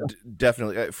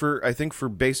 definitely. I think for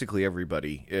basically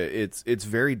everybody, it's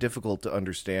very difficult to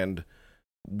understand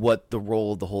what the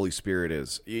role of the Holy Spirit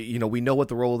is. You know, we know what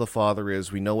the role of the Father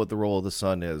is, we know what the role of the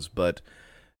Son is, but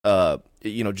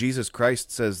Jesus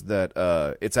Christ says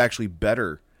that it's actually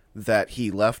better that he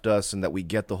left us and that we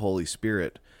get the Holy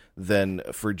Spirit than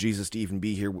for Jesus to even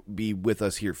be with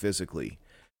us here physically.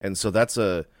 And so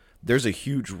there's a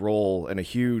huge role and a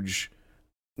huge,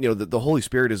 the Holy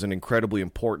Spirit is an incredibly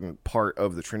important part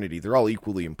of the Trinity. They're all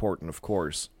equally important, of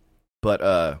course,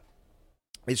 but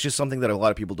it's just something that a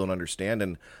lot of people don't understand.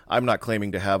 And I'm not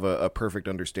claiming to have a perfect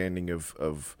understanding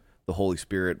of the Holy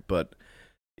Spirit, but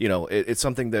it's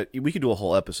something that we could do a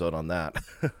whole episode on that.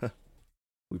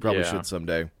 We probably should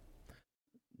someday.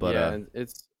 But yeah, and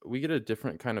we get a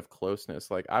different kind of closeness.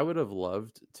 Like I would have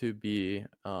loved to be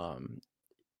born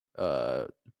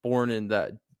in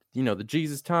that, the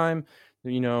Jesus time.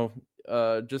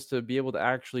 just to be able to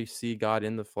actually see God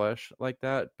in the flesh like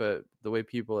that. But the way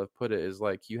people have put it is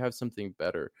like you have something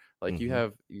better. Like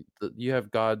Hmm. you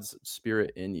have God's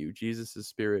spirit in you. Jesus's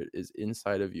spirit is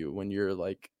inside of you when you're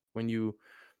like when you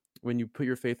put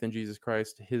your faith in Jesus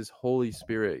Christ, his Holy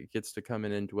Spirit gets to come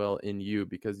in and dwell in you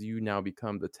because you now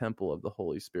become the temple of the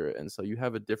Holy Spirit. And so you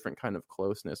have a different kind of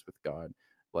closeness with God,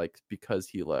 like because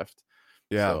he left.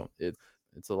 Yeah. So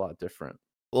it's a lot different.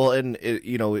 Well, and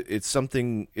it's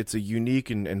something. It's a unique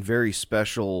and very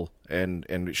special, and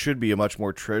it should be a much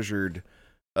more treasured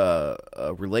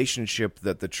relationship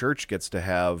that the church gets to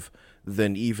have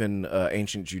than even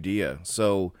ancient Judea.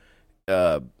 So,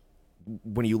 uh,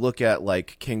 when you look at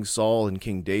like King Saul and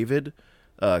King David,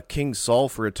 King Saul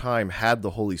for a time had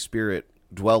the Holy Spirit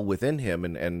dwell within him,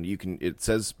 and you can it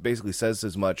says basically says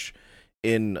as much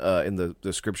in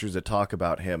the scriptures that talk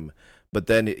about him. But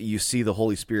then you see the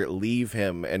Holy Spirit leave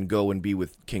him and go and be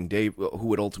with King David, who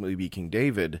would ultimately be King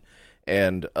David,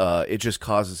 and it just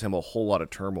causes him a whole lot of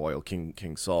turmoil,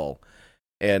 King Saul.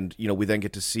 And we then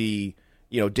get to see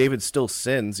David still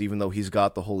sins even though he's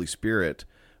got the Holy Spirit,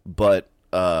 but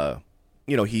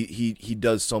he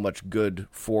does so much good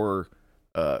for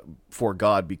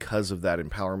God because of that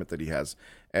empowerment that he has.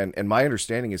 And my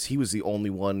understanding is he was the only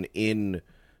one in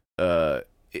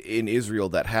Israel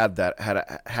that had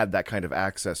that kind of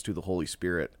access to the Holy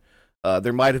Spirit.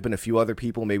 There might have been a few other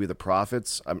people, maybe the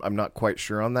prophets. I'm not quite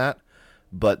sure on that,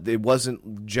 but it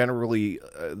wasn't generally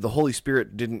the Holy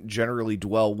Spirit didn't generally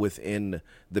dwell within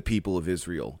the people of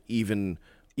Israel, even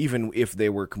if they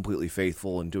were completely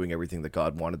faithful and doing everything that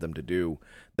God wanted them to do.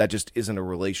 That just isn't a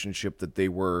relationship that they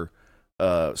were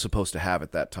supposed to have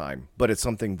at that time. But it's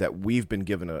something that we've been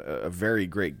given a very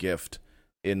great gift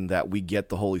in that we get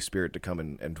the Holy Spirit to come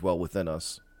and dwell within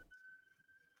us.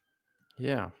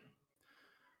 Yeah,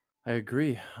 I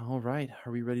agree. All right.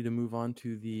 Are we ready to move on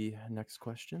to the next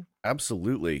question?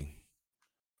 Absolutely.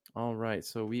 All right.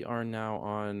 So we are now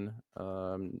on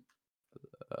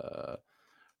uh,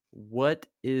 what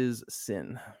is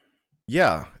sin?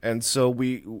 Yeah, and so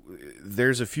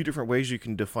there's a few different ways you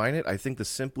can define it. I think the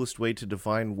simplest way to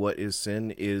define what is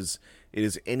sin is it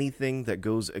is anything that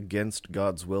goes against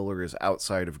God's will or is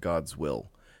outside of God's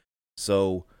will.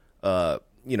 So,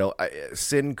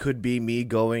 sin could be me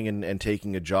going and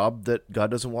taking a job that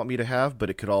God doesn't want me to have, but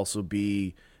it could also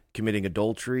be committing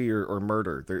adultery or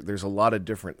murder. There's a lot of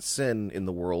different sin in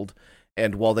the world,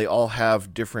 and while they all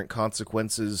have different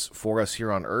consequences for us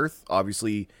here on Earth,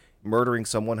 obviously murdering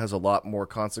someone has a lot more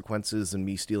consequences than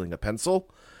me stealing a pencil.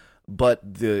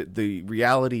 But the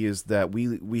reality is that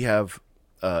we have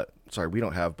we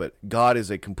don't have, but God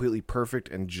is a completely perfect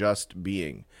and just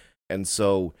being, and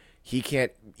so he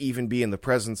can't even be in the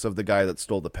presence of the guy that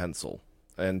stole the pencil.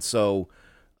 And so,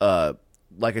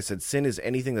 like I said, sin is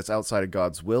anything that's outside of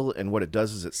God's will, and what it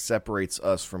does is it separates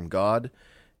us from God.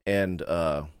 And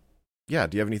yeah,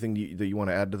 do you have anything that you want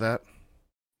to add to that?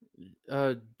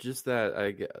 Just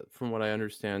that from what I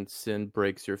understand, sin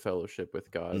breaks your fellowship with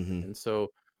God, Mm-hmm. and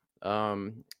so,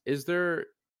 is there?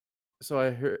 So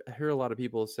I hear a lot of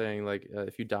people saying like,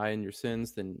 if you die in your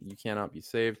sins, then you cannot be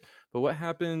saved. But what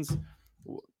happens?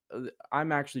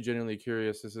 I'm actually genuinely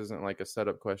curious. This isn't like a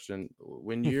setup question.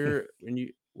 When you're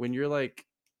like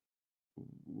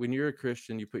when you're a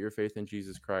Christian, you put your faith in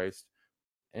Jesus Christ,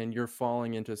 and you're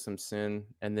falling into some sin,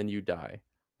 and then you die.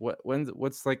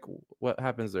 What's like what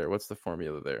happens there? What's the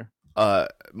formula there?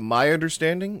 My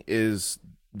understanding is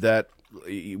that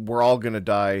we're all gonna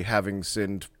die having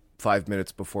sinned 5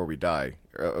 minutes before we die.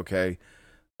 Okay,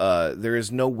 there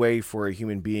is no way for a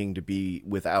human being to be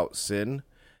without sin,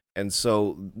 and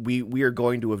so we are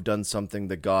going to have done something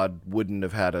that God wouldn't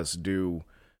have had us do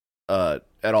at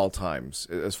all times,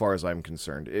 as far as I'm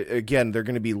concerned. Again, they're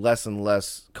going to be less and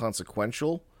less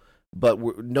consequential, but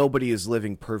nobody is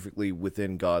living perfectly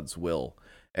within God's will.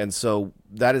 And so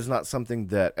that is not something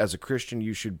that, as a Christian,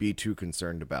 you should be too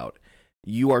concerned about.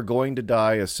 You are going to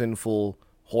die a sinful,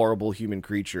 horrible human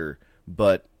creature,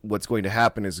 but what's going to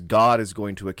happen is God is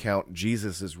going to account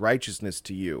Jesus' righteousness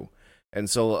to you. And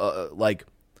so, like,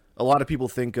 a lot of people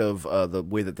think of the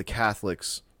way that the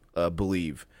Catholics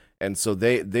believe. And so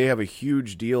they have a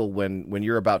huge deal when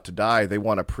you're about to die. They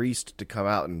want a priest to come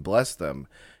out and bless them.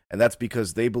 And that's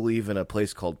because they believe in a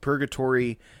place called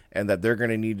purgatory and that they're going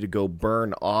to need to go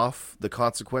burn off the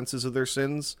consequences of their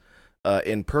sins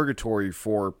in purgatory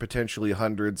for potentially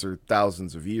hundreds or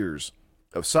thousands of years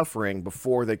of suffering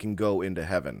before they can go into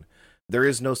heaven. There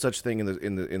is no such thing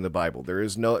in the Bible. There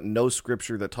is no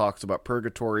scripture that talks about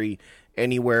purgatory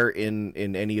anywhere in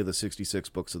any of the 66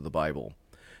 books of the Bible.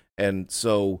 And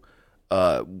so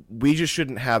We just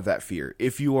shouldn't have that fear.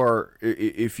 If you are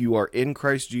in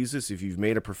Christ Jesus, if you've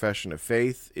made a profession of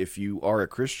faith, if you are a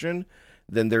Christian,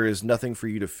 then there is nothing for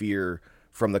you to fear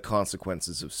from the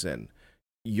consequences of sin.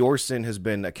 Your sin has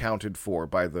been accounted for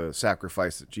by the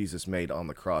sacrifice that Jesus made on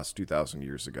the cross 2,000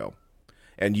 years ago,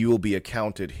 and you will be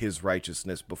accounted his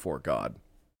righteousness before God.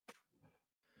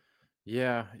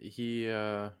 Yeah, he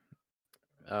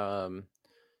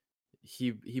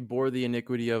bore the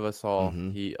iniquity of us all.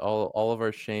 Mm-hmm. He all of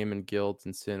our shame and guilt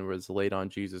and sin was laid on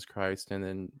Jesus Christ, and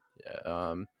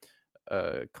then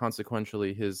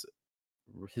consequentially his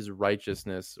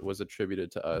righteousness was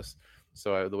attributed to us.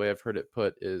 So the way I've heard it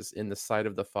put is, in the sight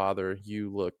of the Father,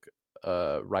 you look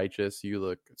righteous, you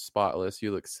look spotless,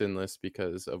 you look sinless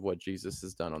because of what Jesus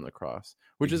has done on the cross,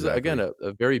 which is, again,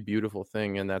 a very beautiful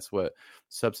thing. And that's what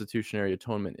substitutionary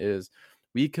atonement is.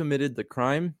 We committed the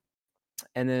crime,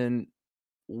 and then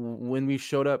when we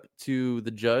showed up to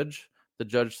the judge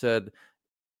said,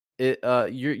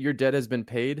 your debt has been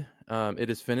paid. It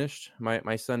is finished.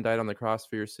 My son died on the cross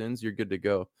for your sins. You're good to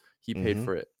go. He paid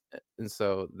for it. And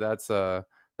so that's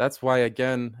why,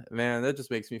 again, man, that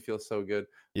just makes me feel so good.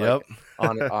 Yep.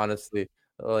 Like, honestly,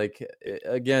 like,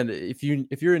 again, if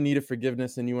you're in need of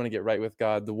forgiveness and you want to get right with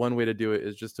God, the one way to do it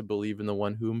is just to believe in the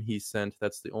one whom he sent.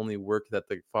 That's the only work that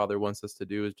the Father wants us to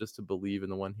do, is just to believe in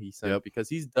the one he sent, because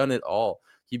he's done it all.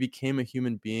 He became a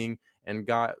human being and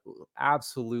got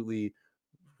absolutely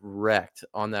wrecked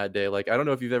on that day. Like, I don't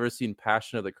know if you've ever seen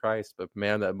Passion of the Christ, but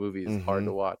man, that movie is hard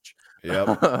to watch.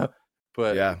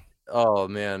 But yeah, oh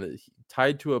man,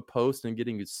 tied to a post and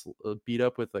getting beat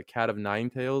up with a cat of nine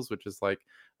tails, which is like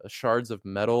shards of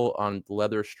metal on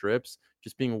leather strips,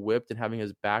 just being whipped and having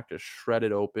his back just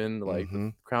shredded open, like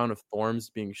the crown of thorns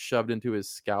being shoved into his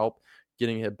scalp,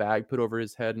 getting a bag put over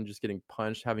his head and just getting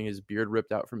punched, having his beard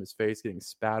ripped out from his face, getting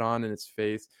spat on in his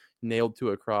face, nailed to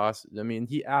a cross. I mean,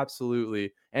 he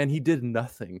absolutely, and he did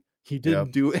nothing. He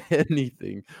didn't do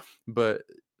anything, but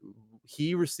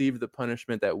he received the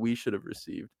punishment that we should have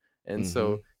received. And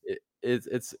so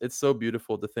it's so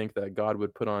beautiful to think that God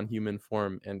would put on human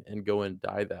form and go and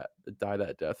die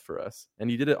that death for us. And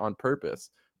he did it on purpose.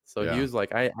 So he was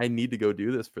like, I need to go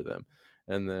do this for them.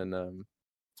 And then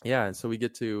and so we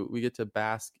get to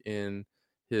bask in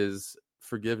his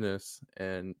forgiveness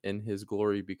and in his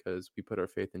glory because we put our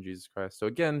faith in Jesus Christ. So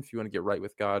again, if you want to get right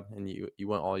with God and you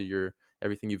want all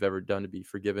everything you've ever done to be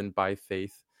forgiven by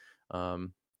faith,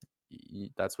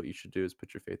 that's what you should do, is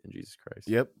put your faith in Jesus Christ.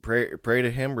 Yep. Pray to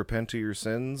him, repent of your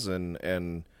sins,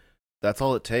 and that's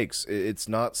all it takes. It's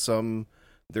not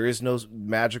there is no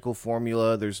magical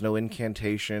formula. There's no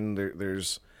incantation.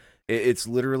 It's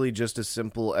literally just as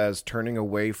simple as turning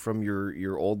away from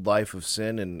your old life of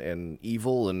sin and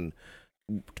evil and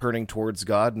turning towards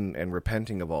God and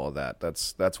repenting of all of that.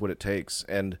 That's what it takes.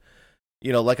 And,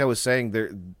 like I was saying,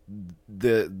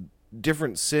 the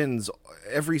different sins,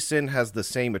 every sin has the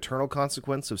same eternal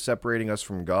consequence of separating us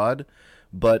from God,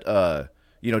 but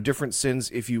different sins,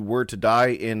 if you were to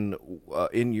die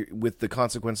with the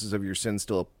consequences of your sin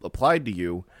still applied to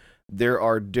you, there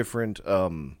are different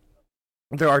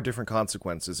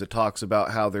consequences. It talks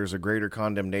about how there's a greater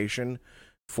condemnation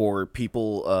for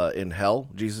people in hell.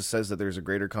 Jesus says that there's a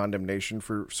greater condemnation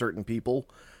for certain people,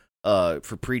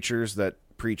 for preachers that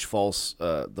preach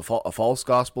a false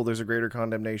gospel. There's a greater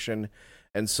condemnation,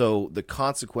 and so the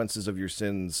consequences of your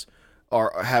sins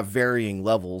have varying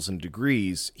levels and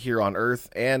degrees here on earth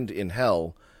and in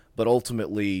hell, but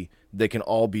ultimately they can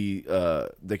all be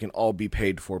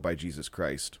paid for by Jesus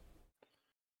Christ.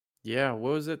 Yeah,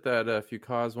 what was it that if you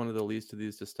cause one of the least of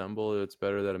these to stumble, it's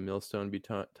better that a millstone be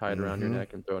tied around your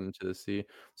neck and thrown into the sea.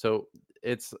 So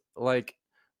it's like,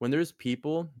 when there's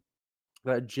people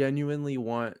that genuinely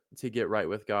want to get right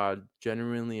with God,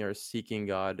 genuinely are seeking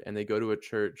God, and they go to a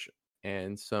church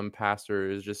and some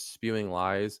pastor is just spewing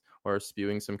lies or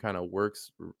spewing some kind of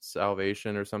works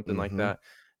salvation or something like that,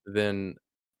 then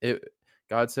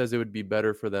God says it would be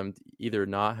better for them to either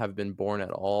not have been born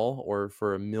at all, or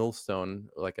for a millstone,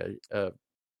 like a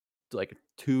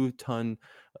 2-ton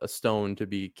stone, to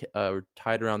be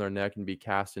tied around their neck and be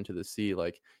cast into the sea.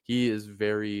 Like, he is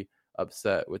very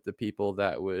upset with the people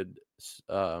that would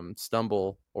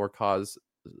stumble or cause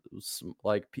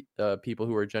people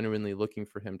who are genuinely looking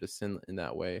for him to sin in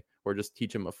that way, or just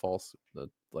teach him a false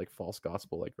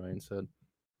gospel, like Ryan said.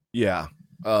 Yeah.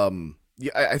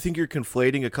 I think you're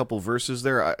conflating a couple verses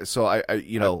there. I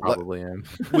probably am.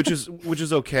 which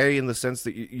is okay in the sense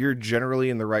that you're generally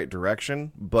in the right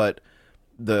direction, but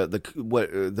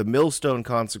the millstone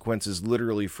consequence is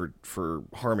literally for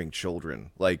harming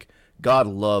children. Like, God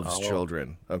loves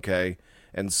children, okay?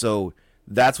 And so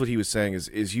that's what he was saying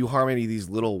is you harm any of these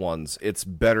little ones, it's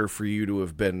better for you to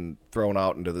have been thrown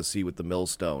out into the sea with the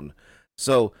millstone.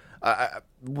 So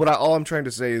all I'm trying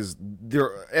to say is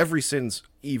every sin's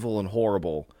evil and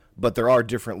horrible, but there are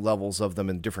different levels of them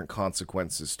and different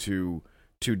consequences to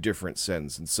different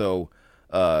sins. And so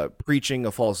preaching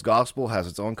a false gospel has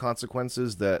its own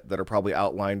consequences that are probably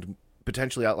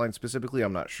potentially outlined specifically,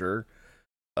 I'm not sure.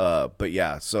 But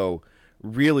yeah, so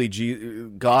really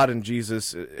God and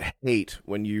Jesus hate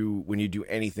when you do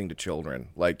anything to children.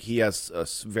 Like, he has a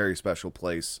very special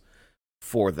place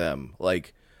for them.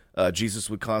 Like, Jesus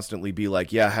would constantly be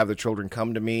like, yeah, have the children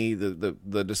come to me.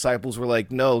 The disciples were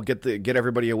like, no, get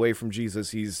everybody away from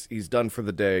Jesus. He's done for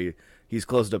the day. He's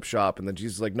closed up shop. And then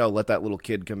Jesus is like, no, let that little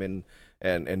kid come in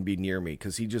and be near me,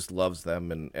 because he just loves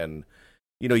them. And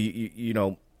you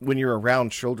know, when you're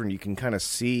around children, you can kind of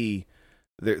see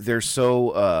they're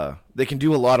so they can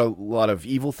do a lot of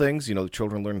evil things. You know,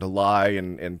 children learn to lie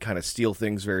and kind of steal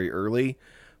things very early,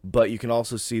 but you can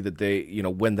also see that they, you know,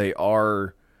 when they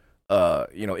are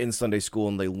in Sunday school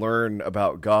and they learn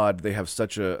about God, they have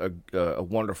such a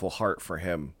wonderful heart for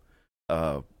him,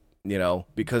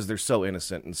 because they're so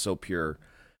innocent and so pure.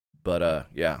 But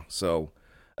yeah, so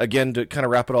again, to kind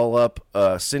of wrap it all up,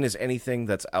 sin is anything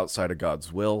that's outside of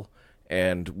God's will,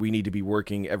 and we need to be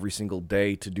working every single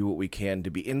day to do what we can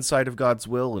to be inside of God's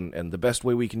will, and the best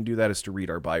way we can do that is to read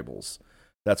our Bibles.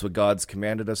 That's what God's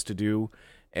commanded us to do,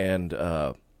 and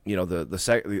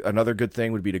another good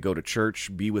thing would be to go to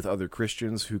church, be with other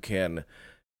Christians who can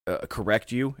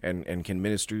correct you and can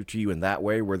minister to you in that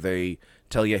way, where they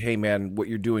tell you, hey man, what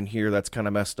you're doing here, that's kind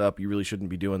of messed up, you really shouldn't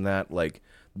be doing that. Like,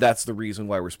 that's the reason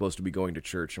why we're supposed to be going to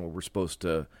church, and we're supposed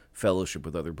to fellowship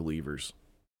with other believers.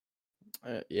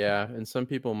 Yeah, and some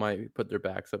people might put their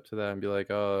backs up to that and be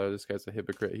like, "Oh, this guy's a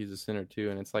hypocrite. He's a sinner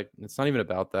too." And it's like, it's not even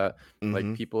about that. Like,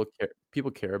 Mm-hmm. people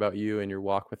care about you and your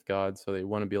walk with God, so they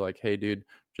want to be like, "Hey, dude,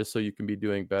 just so you can be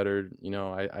doing better,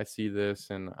 I see this,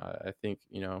 and I think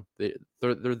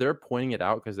they're pointing it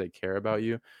out because they care about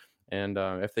you. And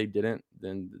if they didn't,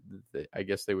 then I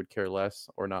guess they would care less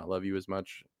or not love you as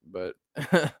much. But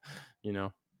you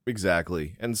know,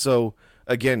 Exactly. And so,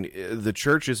 again, the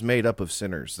church is made up of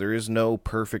sinners. There is no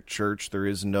perfect church. There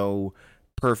is no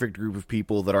perfect group of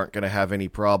people that aren't going to have any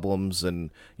problems and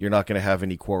you're not going to have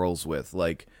any quarrels with.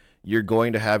 Like, you're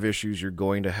going to have issues. You're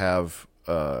going to have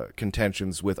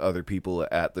contentions with other people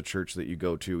at the church that you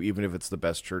go to, even if it's the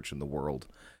best church in the world.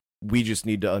 We just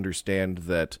need to understand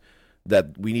that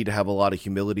we need to have a lot of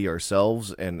humility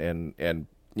ourselves and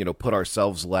put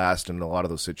ourselves last in a lot of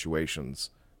those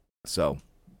situations. So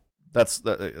that's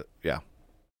yeah.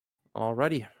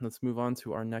 alrighty, let's move on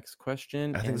to our next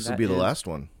question, I think and this will that be the is, last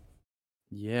one.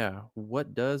 yeah,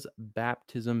 what does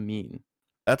baptism mean?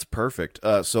 That's perfect.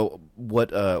 So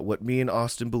what me and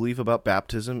Austin believe about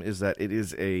baptism is that it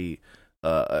is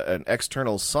an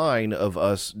external sign of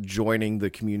us joining the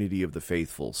community of the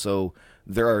faithful. So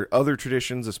there are other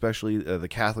traditions, especially the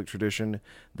Catholic tradition,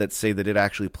 that say that it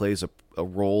actually plays a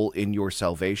role in your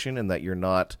salvation, and that you're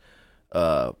not,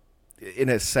 in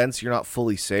a sense, you're not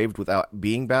fully saved without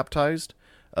being baptized.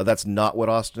 That's not what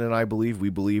Austin and I believe. We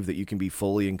believe that you can be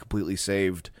fully and completely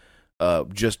saved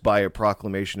just by a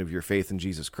proclamation of your faith in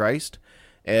Jesus Christ.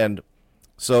 And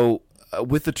so,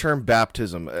 with the term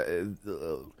baptism,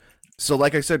 so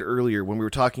like I said earlier, when we were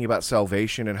talking about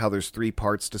salvation and how there's three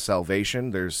parts to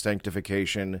salvation, there's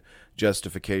sanctification,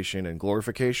 justification, and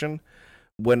glorification.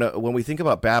 When we think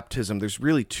about baptism, there's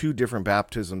really two different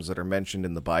baptisms that are mentioned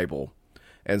in the Bible.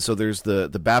 And so there's the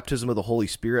baptism of the Holy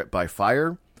Spirit by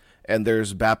fire, and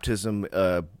there's baptism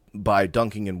by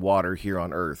dunking in water here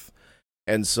on earth.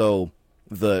 And so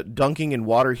the dunking in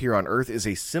water here on earth is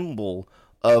a symbol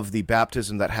of the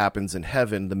baptism that happens in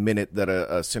heaven the minute that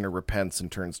a sinner repents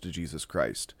and turns to Jesus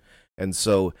Christ. And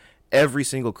so every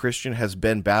single Christian has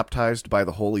been baptized by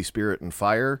the Holy Spirit and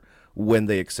fire when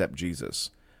they accept Jesus.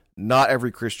 Not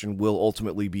every Christian will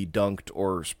ultimately be dunked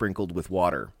or sprinkled with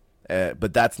water,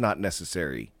 but that's not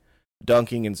necessary.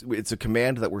 Dunking, it's a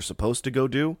command that we're supposed to go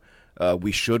do.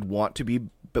 We should want to be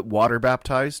water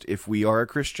baptized if we are a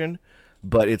Christian,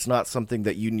 but it's not something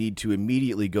that you need to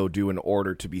immediately go do in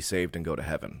order to be saved and go to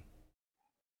heaven.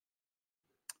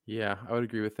 Yeah, I would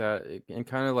agree with that. And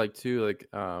kind of like too, like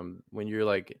when you're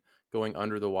like going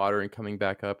under the water and coming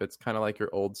back up, it's kind of like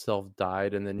your old self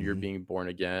died and then you're Mm-hmm. being born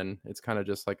again. It's kind of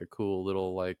just like a cool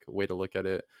little like way to look at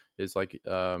it. Is like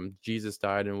Jesus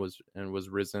died and was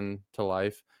risen to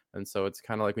life. And so it's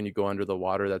kind of like when you go under the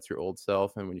water, that's your old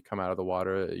self, and when you come out of the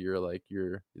water, you're like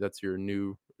that's your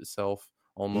new self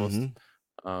almost.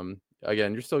 Mm-hmm.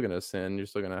 Again, you're still gonna sin, you're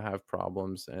still gonna have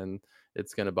problems, and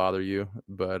it's going to bother you.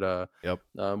 But Yep.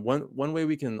 one way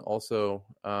we can also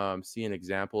see an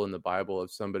example in the Bible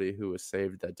of somebody who was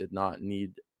saved that did not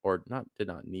need, or not did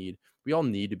not need. We all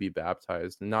need to be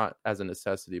baptized, not as a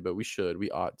necessity, but we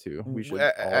ought to. We should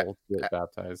all get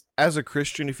baptized. As a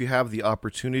Christian, if you have the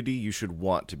opportunity, you should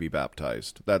want to be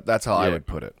baptized. That's how I would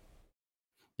put it.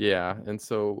 Yeah, and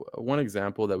so one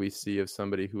example that we see of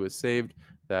somebody who was saved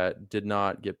that did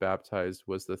not get baptized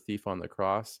was the thief on the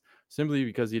cross, simply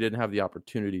because he didn't have the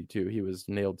opportunity to. He was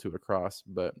nailed to a cross,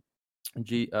 but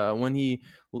when he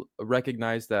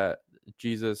recognized that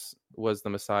Jesus was the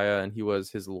Messiah and he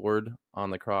was his Lord on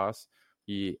the cross,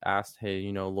 he asked,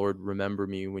 "Hey, Lord, remember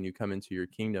me when you come into your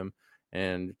kingdom."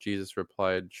 And Jesus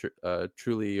replied,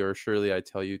 "Truly or surely I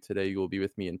tell you, today you will be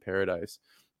with me in paradise."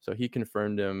 So he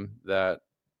confirmed him that,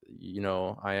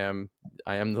 I am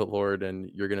the Lord, and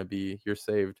you're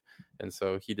saved. And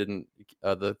so he didn't.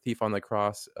 The thief on the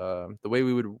cross. The way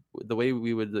we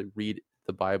would read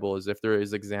the Bible is if there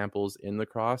is examples in the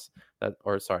cross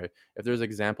if there's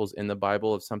examples in the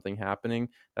Bible of something happening,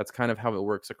 that's kind of how it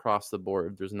works across the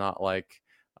board. There's not like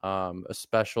a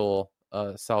special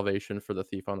salvation for the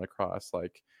thief on the cross,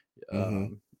 like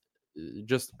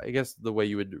just, I guess, the way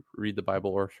you would read the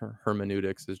Bible or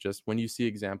hermeneutics is just when you see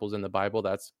examples in the Bible,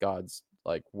 that's God's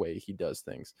like way he does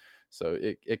things. So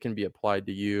it can be applied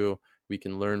to you. We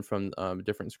can learn from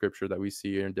different scripture that we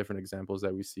see and different examples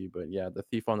that we see. But yeah, the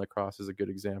thief on the cross is a good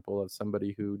example of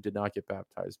somebody who did not get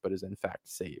baptized but is in fact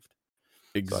saved.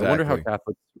 Exactly. So I wonder how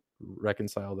Catholics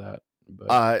reconcile that.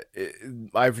 But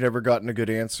I've never gotten a good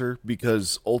answer,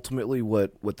 because ultimately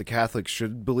what the Catholics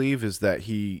should believe is that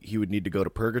he would need to go to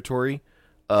purgatory.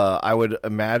 I would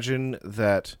imagine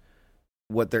that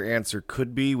what their answer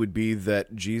would be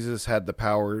that Jesus had the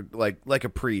power like a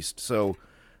priest. So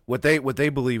what they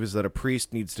believe is that a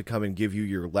priest needs to come and give you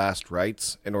your last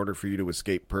rites in order for you to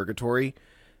escape purgatory.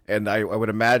 And I would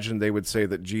imagine they would say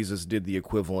that Jesus did the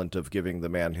equivalent of giving the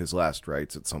man his last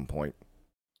rites at some point.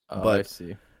 But I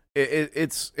see.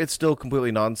 It's still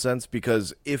completely nonsense,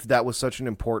 because if that was such an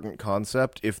important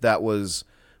concept, if that was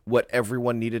what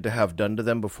everyone needed to have done to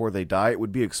them before they die, it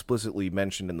would be explicitly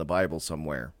mentioned in the Bible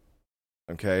somewhere.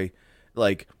 Okay?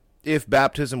 Like, if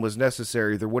baptism was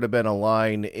necessary, there would have been a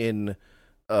line in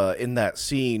that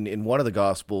scene in one of the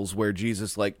Gospels where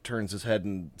Jesus like turns his head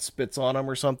and spits on him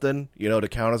or something, to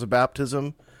count as a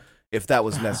baptism, if that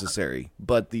was necessary.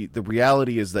 But the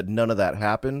reality is that none of that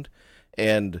happened.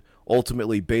 And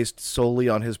ultimately, based solely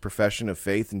on his profession of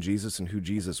faith in Jesus and who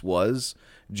Jesus was,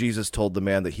 Jesus told the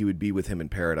man that he would be with him in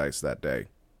paradise that day.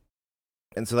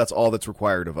 And so that's all that's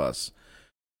required of us.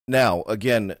 Now,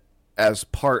 again, as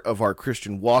part of our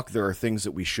Christian walk, there are things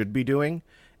that we should be doing.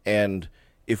 And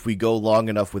if we go long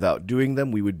enough without doing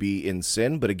them, we would be in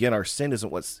sin. But again, our sin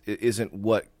isn't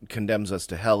what condemns us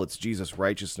to hell. It's Jesus'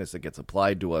 righteousness that gets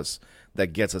applied to us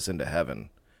that gets us into heaven.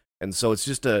 And so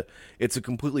it's a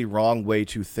completely wrong way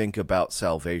to think about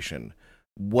salvation.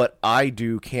 What I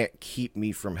do can't keep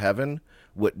me from heaven.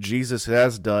 What Jesus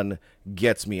has done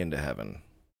gets me into heaven.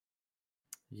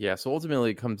 Yeah, so ultimately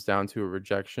it comes down to a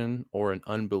rejection or an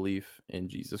unbelief in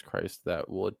Jesus Christ that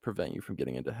will prevent you from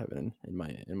getting into heaven, in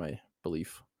my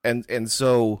belief. And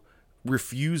so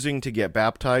refusing to get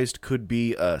baptized could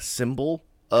be a symbol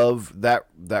of that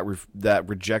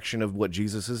rejection of what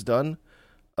Jesus has done.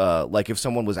 Like if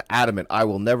someone was adamant, I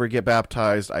will never get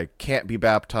baptized, I can't be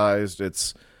baptized,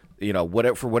 it's,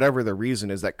 for whatever the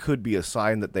reason is, that could be a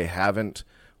sign that they haven't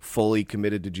fully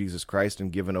committed to Jesus Christ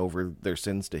and given over their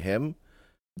sins to him.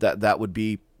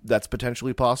 That's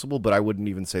potentially possible, but I wouldn't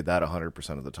even say that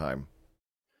 100% of the time.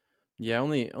 Yeah,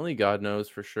 only God knows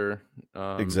for sure.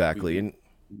 Exactly.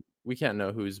 We can't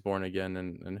know who's born again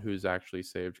and who's actually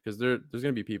saved, because there's going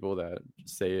to be people that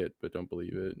say it but don't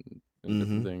believe it and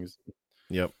different things.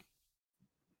 Yep.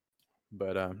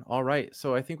 But all right.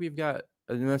 So I think we've got,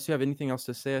 unless you have anything else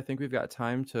to say, I think we've got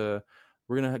time to.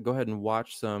 We're gonna go ahead and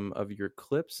watch some of your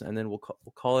clips, and then we'll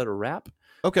call it a wrap.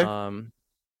 Okay.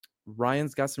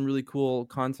 Ryan's got some really cool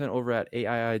content over at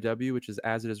AIIW, which is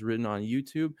As It Is Written on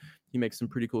YouTube. He makes some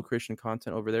pretty cool Christian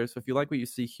content over there. So if you like what you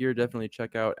see here, definitely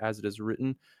check out As It Is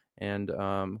Written. And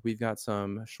we've got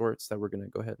some shorts that we're gonna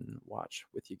go ahead and watch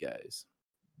with you guys.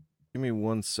 Give me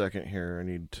 1 second here. I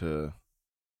need to.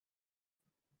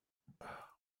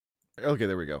 Okay,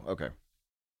 there we go. Okay,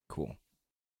 cool.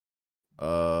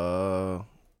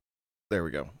 There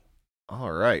we go.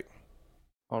 All right.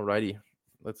 Alrighty,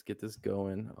 let's get this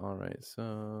going. All right,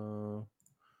 so,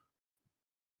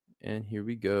 and here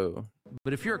we go.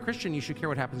 But if you're a Christian, you should care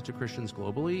what happens to Christians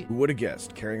globally. Who would have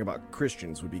guessed caring about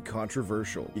Christians would be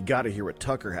controversial? You got to hear what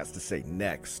Tucker has to say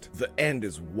next. The end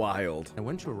is wild. I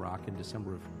went to Iraq in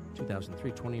December of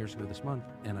 2003, 20 years ago this month,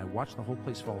 and I watched the whole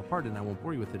place fall apart, and I won't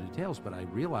bore you with the details, but I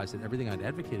realized that everything I'd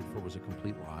advocated for was a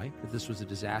complete lie, that this was a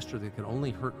disaster that could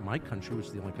only hurt my country, which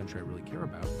is the only country I really care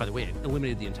about. By the way, it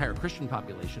eliminated the entire Christian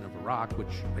population of Iraq, which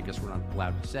I guess we're not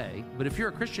allowed to say. But if you're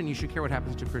a Christian, you should care what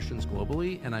happens to Christians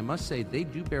globally, and I must say, they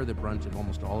do bear the brunt of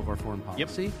almost all of our foreign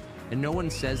policy. Yep. And no one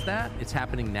says that. It's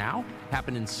happening now,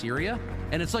 happened in Syria.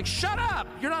 And it's like, shut up!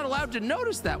 You're not allowed to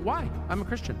notice that. Why? I'm a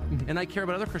Christian. And I care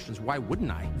about other Christians. Why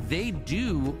wouldn't I? They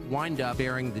do wind up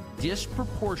bearing the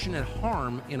disproportionate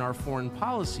harm in our foreign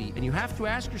policy. And you have to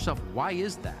ask yourself, why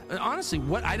is that? Honestly,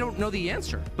 I don't know the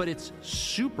answer, but it's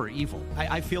super evil.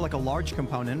 I feel like a large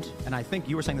component, and I think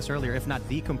you were saying this earlier, if not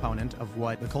the component of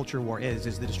what the culture war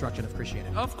is the destruction of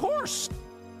Christianity. Of course.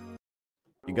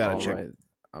 You got to check. Right.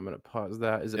 I'm going to pause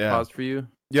that. Is it paused for you?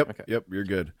 Yep. Okay. Yep. You're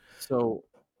good. So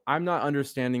I'm not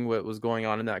understanding what was going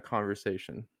on in that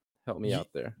conversation. Help me out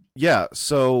there. Yeah.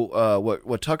 So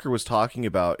what Tucker was talking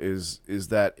about is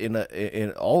that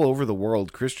in all over the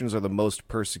world, Christians are the most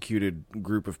persecuted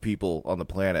group of people on the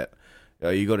planet.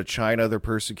 You go to China, they're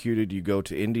persecuted. You go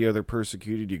to India, they're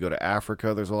persecuted. You go to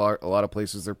Africa, there's a lot of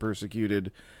places they're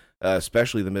persecuted,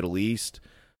 especially the Middle East.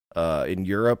 In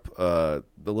Europe, a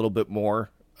little bit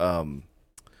more.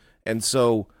 And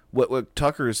so what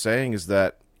Tucker is saying is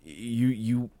that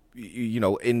you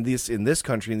know in this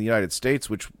country, in the United States,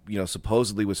 which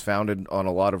supposedly was founded on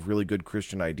a lot of really good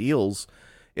Christian ideals,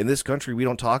 in this country we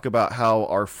don't talk about how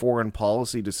our foreign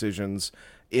policy decisions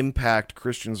impact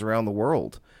Christians around the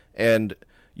world. And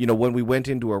when we went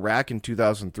into Iraq in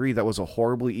 2003, that was a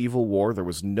horribly evil war. There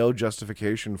was no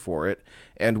justification for it.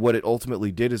 And what it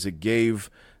ultimately did is it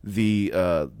gave the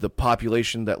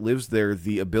population that lives there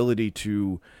the ability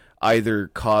to either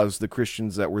cause the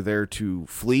Christians that were there to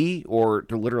flee or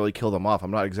to literally kill them off. I'm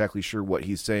not exactly sure what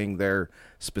he's saying there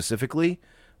specifically,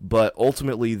 but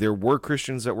ultimately there were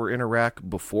Christians that were in Iraq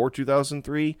before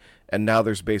 2003, and now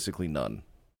there's basically none.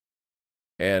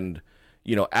 And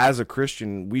as a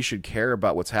Christian, we should care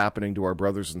about what's happening to our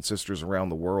brothers and sisters around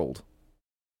the world.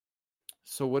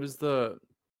 So what is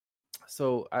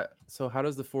so how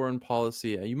does the foreign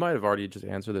policy, you might have already just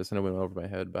answered this and it went over my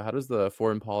head, but how does the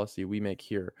foreign policy we make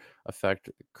here affect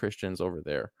Christians over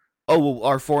there? Oh, well,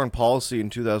 our foreign policy in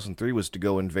 2003 was to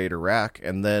go invade Iraq.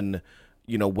 And then,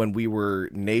 when we were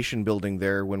nation building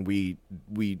there, when we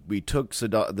took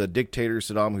the dictator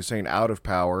Saddam Hussein out of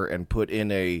power and put in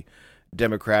a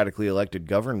democratically elected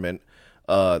government,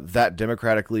 that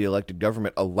democratically elected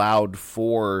government allowed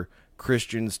for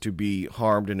Christians to be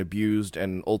harmed and abused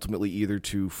and ultimately either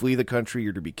to flee the country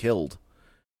or to be killed.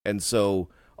 And so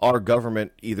our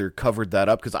government either covered that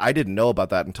up, because I didn't know about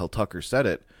that until Tucker said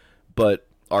it, but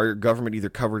our government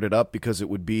either covered it up because it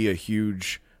would be a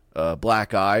huge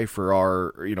black eye for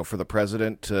for the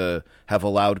president to have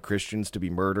allowed Christians to be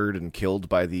murdered and killed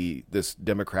by this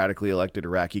democratically elected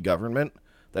Iraqi government.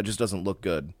 That just doesn't look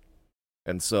good.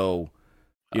 And so,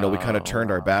 we kind of turned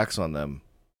our backs on them,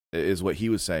 is what he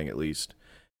was saying, at least.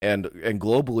 And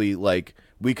globally, like,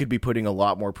 we could be putting a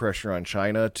lot more pressure on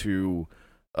China to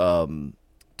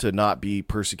not be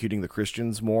persecuting the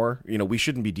Christians more. We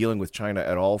shouldn't be dealing with China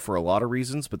at all for a lot of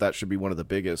reasons, but that should be one of the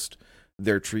biggest.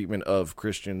 Their treatment of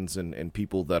Christians and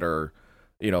people that are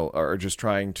just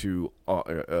trying to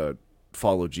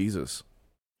follow Jesus.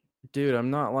 Dude, I'm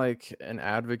not like an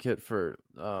advocate for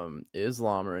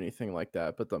Islam or anything like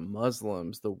that, but the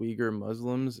Uyghur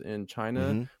Muslims in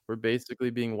China were basically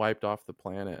being wiped off the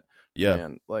planet. Yeah.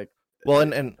 And like, well,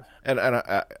 and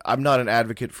I'm not an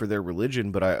advocate for their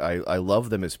religion, but I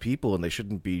love them as people, and they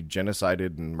shouldn't be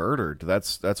genocided and murdered.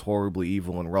 That's horribly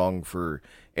evil and wrong for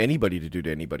anybody to do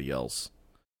to anybody else,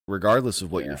 regardless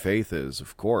of what your faith is,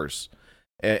 of course.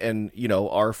 And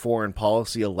our foreign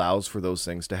policy allows for those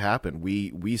things to happen.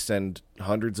 We send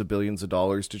hundreds of billions of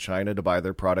dollars to China to buy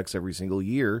their products every single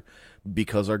year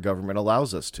because our government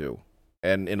allows us to,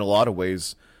 and in a lot of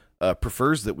ways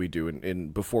prefers that we do.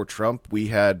 And before Trump, we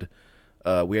had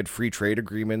free trade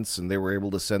agreements, and they were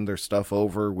able to send their stuff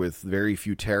over with very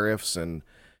few tariffs, and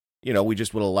we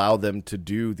just would allow them to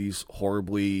do these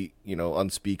horribly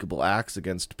unspeakable acts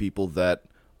against people that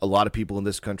a lot of people in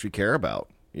this country care about.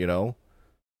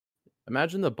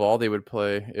 Imagine the ball they would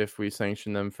play if we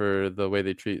sanctioned them for the way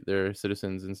they treat their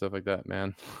citizens and stuff like that,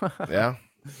 man. Yeah.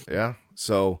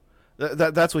 So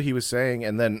that's what he was saying.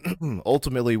 And then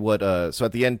ultimately so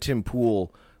at the end, Tim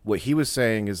Pool, what he was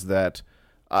saying is that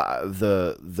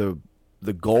the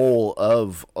goal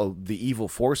of the evil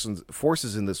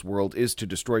forces in this world is to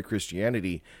destroy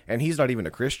Christianity. And he's not even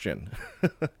a Christian.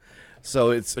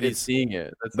 So he's seeing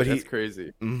it. That's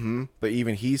crazy. But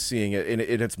even he's seeing it, and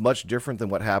it's much different than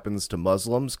what happens to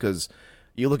Muslims, because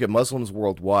you look at Muslims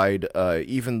worldwide,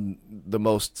 even the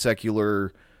most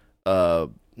secular,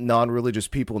 non-religious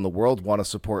people in the world want to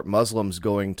support Muslims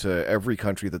going to every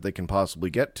country that they can possibly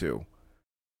get to.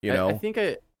 You know, I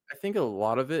think a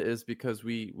lot of it is because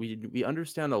we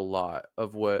understand a lot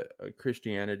of what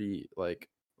Christianity like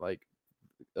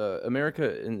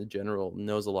America in general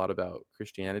knows a lot about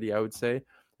Christianity, I would say.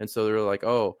 And so they're like,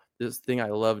 oh, this thing I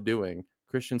love doing,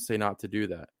 Christians say not to do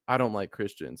that. I don't like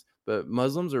Christians, but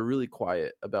Muslims are really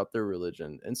quiet about their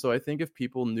religion. And so I think if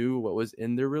people knew what was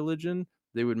in their religion,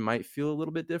 they might feel a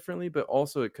little bit differently, but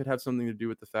also it could have something to do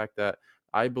with the fact that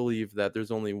I believe that there's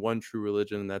only one true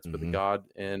religion, and that's with God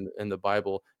and the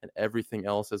Bible, and everything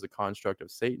else is a construct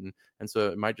of Satan. And so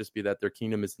it might just be that their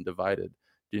kingdom isn't divided.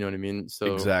 Do you know what I mean?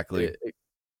 So exactly.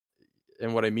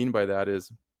 And what I mean by that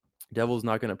is, devil's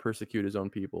not going to persecute his own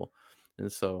people.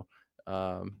 And so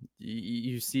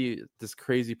you see this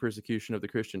crazy persecution of the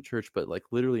Christian church, but like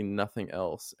literally nothing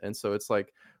else. And so it's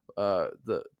like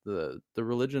the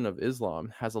religion of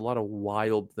Islam has a lot of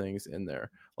wild things in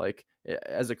there. Like,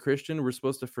 as a Christian, we're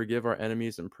supposed to forgive our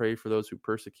enemies and pray for those who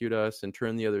persecute us and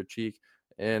turn the other cheek.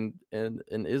 And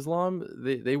in Islam,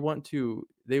 they would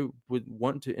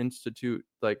want to institute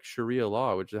like Sharia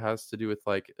law, which has to do with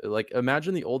like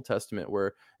imagine the Old Testament,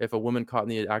 where if a woman caught in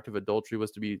the act of adultery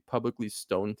was to be publicly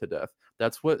stoned to death.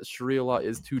 That's what Sharia law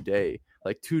is today.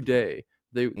 Like today,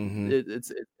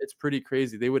 it's pretty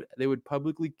crazy. They would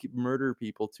publicly murder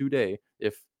people today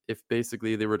if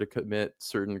basically they were to commit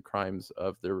certain crimes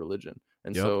of their religion.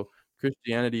 And so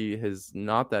Christianity is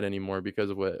not that anymore,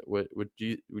 because of what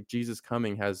Jesus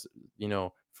coming has,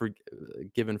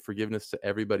 given forgiveness to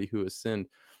everybody who has sinned.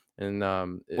 And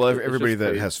everybody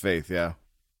that has faith,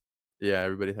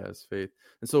 everybody has faith.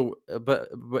 And so but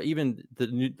even the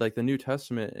New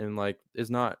Testament and like is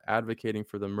not advocating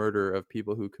for the murder of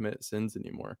people who commit sins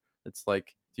anymore. It's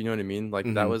like, do you know what I mean?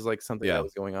 Like that was like something that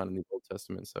was going on in the Old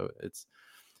Testament. So it's,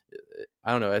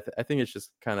 I don't know. I think it's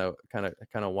just kind of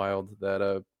wild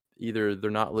that either they're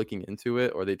not looking into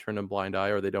it, or they turn a blind eye,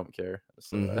 or they don't care.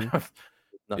 So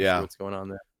not sure what's going on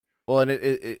there. Well, and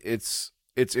it's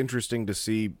interesting to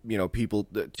see, people.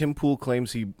 Tim Pool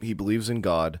claims he believes in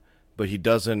God, but he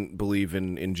doesn't believe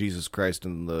in Jesus Christ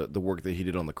and the work that he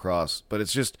did on the cross. But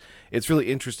it's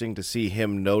really interesting to see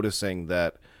him noticing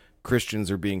that Christians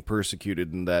are being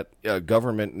persecuted, and that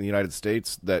government in the United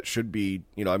States that should be,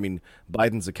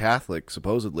 Biden's a Catholic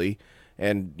supposedly,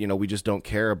 and we just don't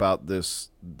care about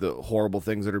the horrible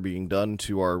things that are being done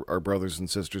to our brothers and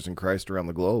sisters in Christ around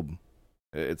the globe.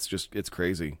 It's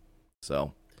crazy.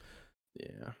 So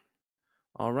yeah.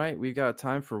 All right, we've got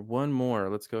time for one more.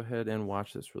 Let's go ahead and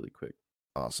watch this really quick.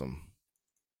 Awesome.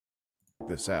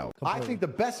 This out. I think the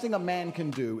best thing a man can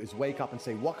do is wake up and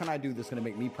say, what can I do that's going to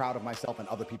make me proud of myself and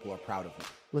other people are proud of me?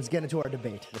 Let's get into our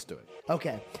debate. Let's do it.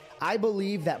 Okay. I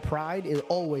believe that pride will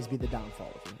always be the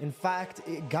downfall of you. In fact,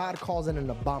 God calls it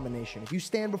an abomination. If you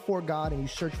stand before God and you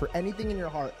search for anything in your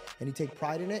heart and you take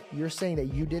pride in it, you're saying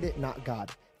that you did it, not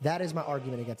God. That is my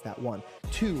argument against that one.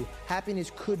 2,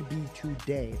 happiness could be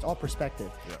today. It's all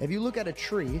perspective. Yeah. If you look at a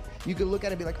tree, you could look at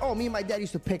it and be like, oh, me and my dad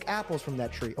used to pick apples from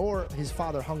that tree. Or his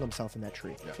father hung himself in that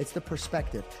tree. Yeah. It's the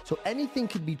perspective. So anything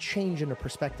could be changed in a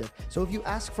perspective. So if you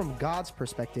ask from God's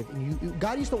perspective, and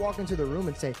God used to walk into the room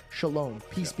and say, shalom,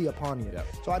 peace be upon you. Yeah.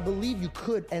 So I believe you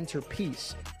could enter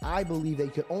peace. I believe that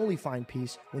you could only find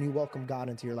peace when you welcome God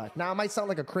into your life. Now, it might sound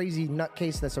like a crazy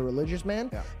nutcase that's a religious man,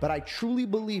 but I truly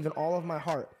believe in all of my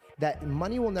heart that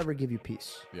money will never give you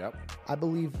peace. Yep. I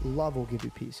believe love will give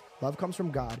you peace. Love comes from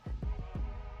God.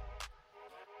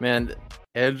 Man,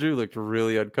 Andrew looked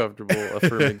really uncomfortable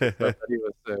affirming the stuff that he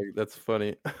was saying. That's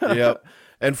funny. Yep.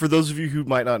 And for those of you who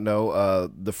might not know,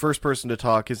 the first person to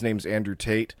talk, his name's Andrew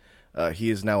Tate.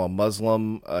 He is now a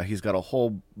Muslim. He's got a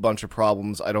whole bunch of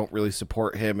problems. I don't really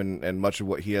support him and much of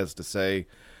what he has to say.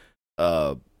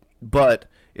 But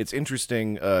it's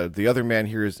interesting. The other man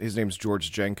here his name's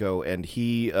George Jenko, and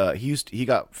he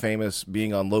got famous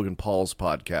being on Logan Paul's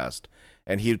podcast,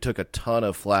 and he took a ton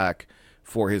of flack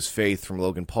for his faith from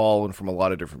Logan Paul and from a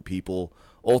lot of different people.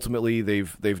 Ultimately,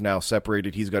 they've now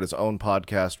separated. He's got his own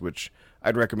podcast, which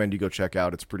I'd recommend you go check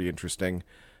out. It's pretty interesting,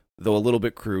 though a little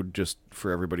bit crude, just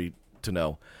for everybody to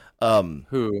know.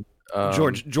 Who?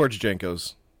 George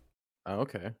Jenko's. Oh,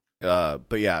 okay.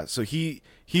 But yeah, so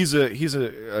he's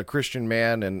a Christian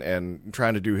man and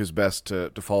trying to do his best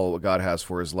to follow what God has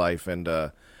for his life. And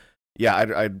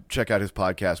I'd check out his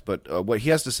podcast. But what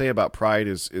he has to say about pride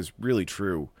is really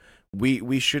true.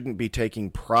 We shouldn't be taking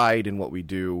pride in what we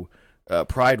do.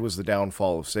 Pride was the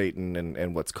downfall of Satan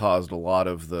and what's caused a lot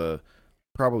of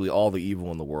probably all the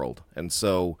evil in the world. And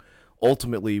so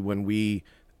ultimately, when we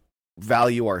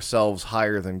value ourselves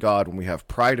higher than God, when we have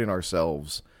pride in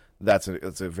ourselves, that's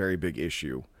a very big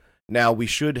issue. Now, we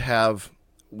should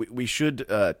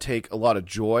take a lot of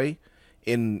joy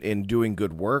in doing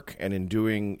good work and in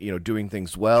doing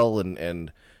things well,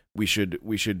 and we should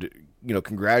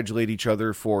congratulate each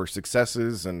other for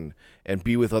successes and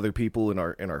be with other people in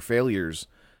our failures,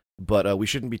 but we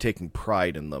shouldn't be taking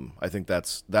pride in them. I think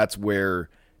that's where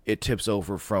it tips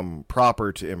over from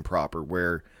proper to improper,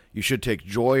 where you should take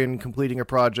joy in completing a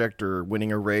project or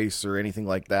winning a race or anything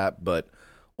like that, but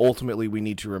ultimately we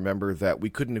need to remember that we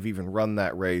couldn't have even run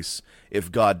that race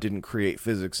if God didn't create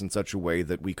physics in such a way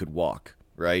that we could walk,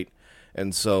 right?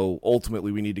 And so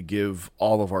ultimately we need to give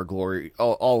all of our glory,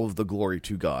 all of the glory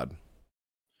to God.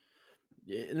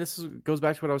 And this goes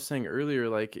back to what I was saying earlier.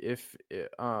 Like if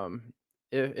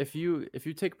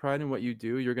you take pride in what you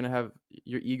do, you're gonna have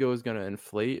your ego is gonna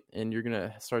inflate, and you're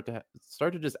gonna start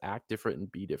to just act different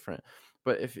and be different.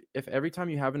 But if every time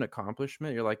you have an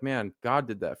accomplishment, you're like, man, God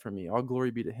did that for me. All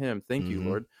glory be to Him. Thank you,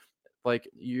 Lord. Like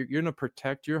you're gonna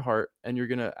protect your heart, and you're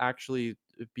gonna actually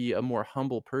be a more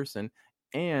humble person.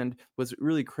 And what's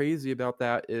really crazy about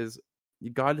that is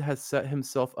God has set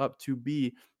Himself up to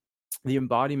be the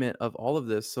embodiment of all of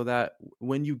this, so that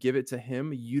when you give it to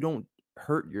Him, you don't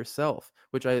hurt yourself,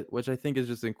 which I think is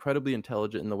just incredibly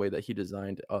intelligent in the way that He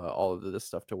designed all of this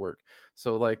stuff to work.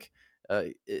 So like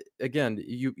again,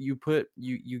 you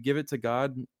give it to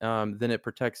God, then it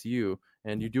protects you,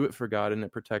 and you do it for God and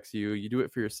it protects you. You do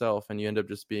it for yourself, and you end up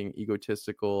just being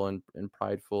egotistical and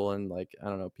prideful, and like, I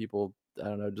don't know, people, I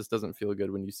don't know, it just doesn't feel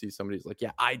good when you see somebody's like,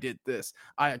 yeah, I did this,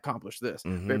 I accomplished this.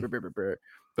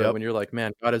 But when you're like,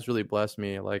 man, God has really blessed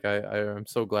me, like I'm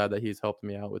so glad that He's helped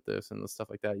me out with this and stuff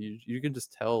like that, you can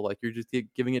just tell, like, you're just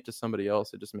giving it to somebody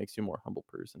else. It just makes you a more humble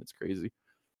person. It's crazy.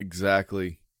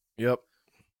 Exactly. Yep.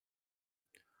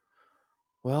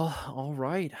 Well, all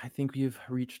right, I think we've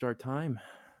reached our time.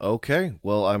 Okay,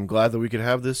 well, I'm glad that we could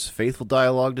have this faithful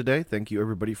dialogue today. Thank you,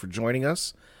 everybody, for joining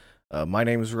us. My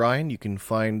name is Ryan. You can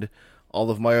find all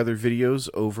of my other videos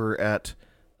over at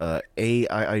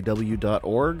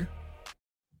aiiw.org.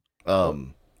 Let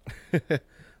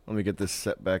me get this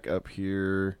set back up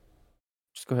here.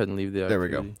 Just go ahead and leave the There we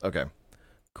go. Okay,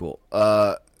 cool.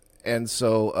 And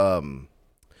so,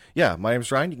 yeah, my name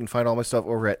is Ryan. You can find all my stuff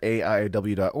over at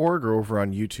aiiw.org or over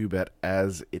on YouTube at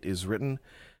As It Is Written.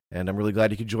 And I'm really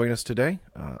glad you could join us today.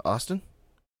 Austin?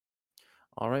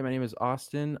 All right, my name is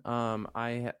Austin.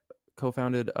 I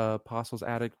co-founded Apostles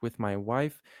Addict with my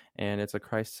wife, and it's a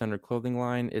Christ-centered clothing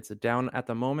line. It's down at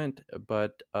the moment,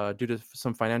 but due to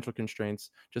some financial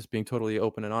constraints, just being totally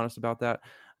open and honest about that.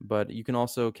 But you can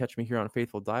also catch me here on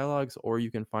Faithful Dialogues, or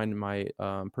you can find my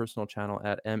personal channel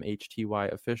at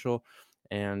MHTY Official.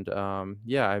 And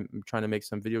yeah, I'm trying to make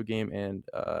some video game and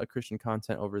Christian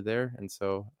content over there. And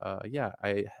so, yeah,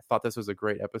 I thought this was a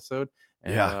great episode.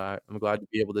 And I'm glad to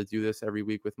be able to do this every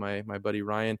week with my buddy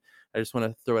Ryan. I just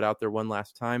want to throw it out there one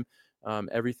last time.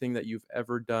 Everything that you've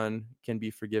ever done can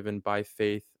be forgiven by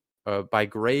faith, by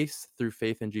grace through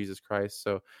faith in Jesus Christ.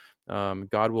 So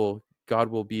God will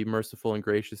be merciful and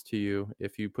gracious to you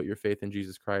if you put your faith in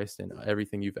Jesus Christ, and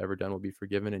everything you've ever done will be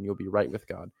forgiven, and you'll be right with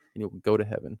God, and you'll go to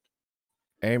heaven.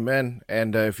 Amen.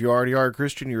 And if you already are a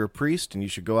Christian, you're a priest, and you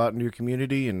should go out into your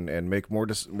community and make more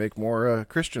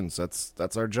Christians.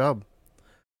 That's our job.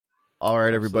 All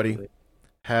right, everybody. Absolutely.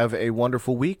 Have a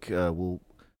wonderful week. We'll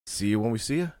see you when we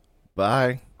see you.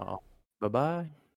 Bye. Bye-bye.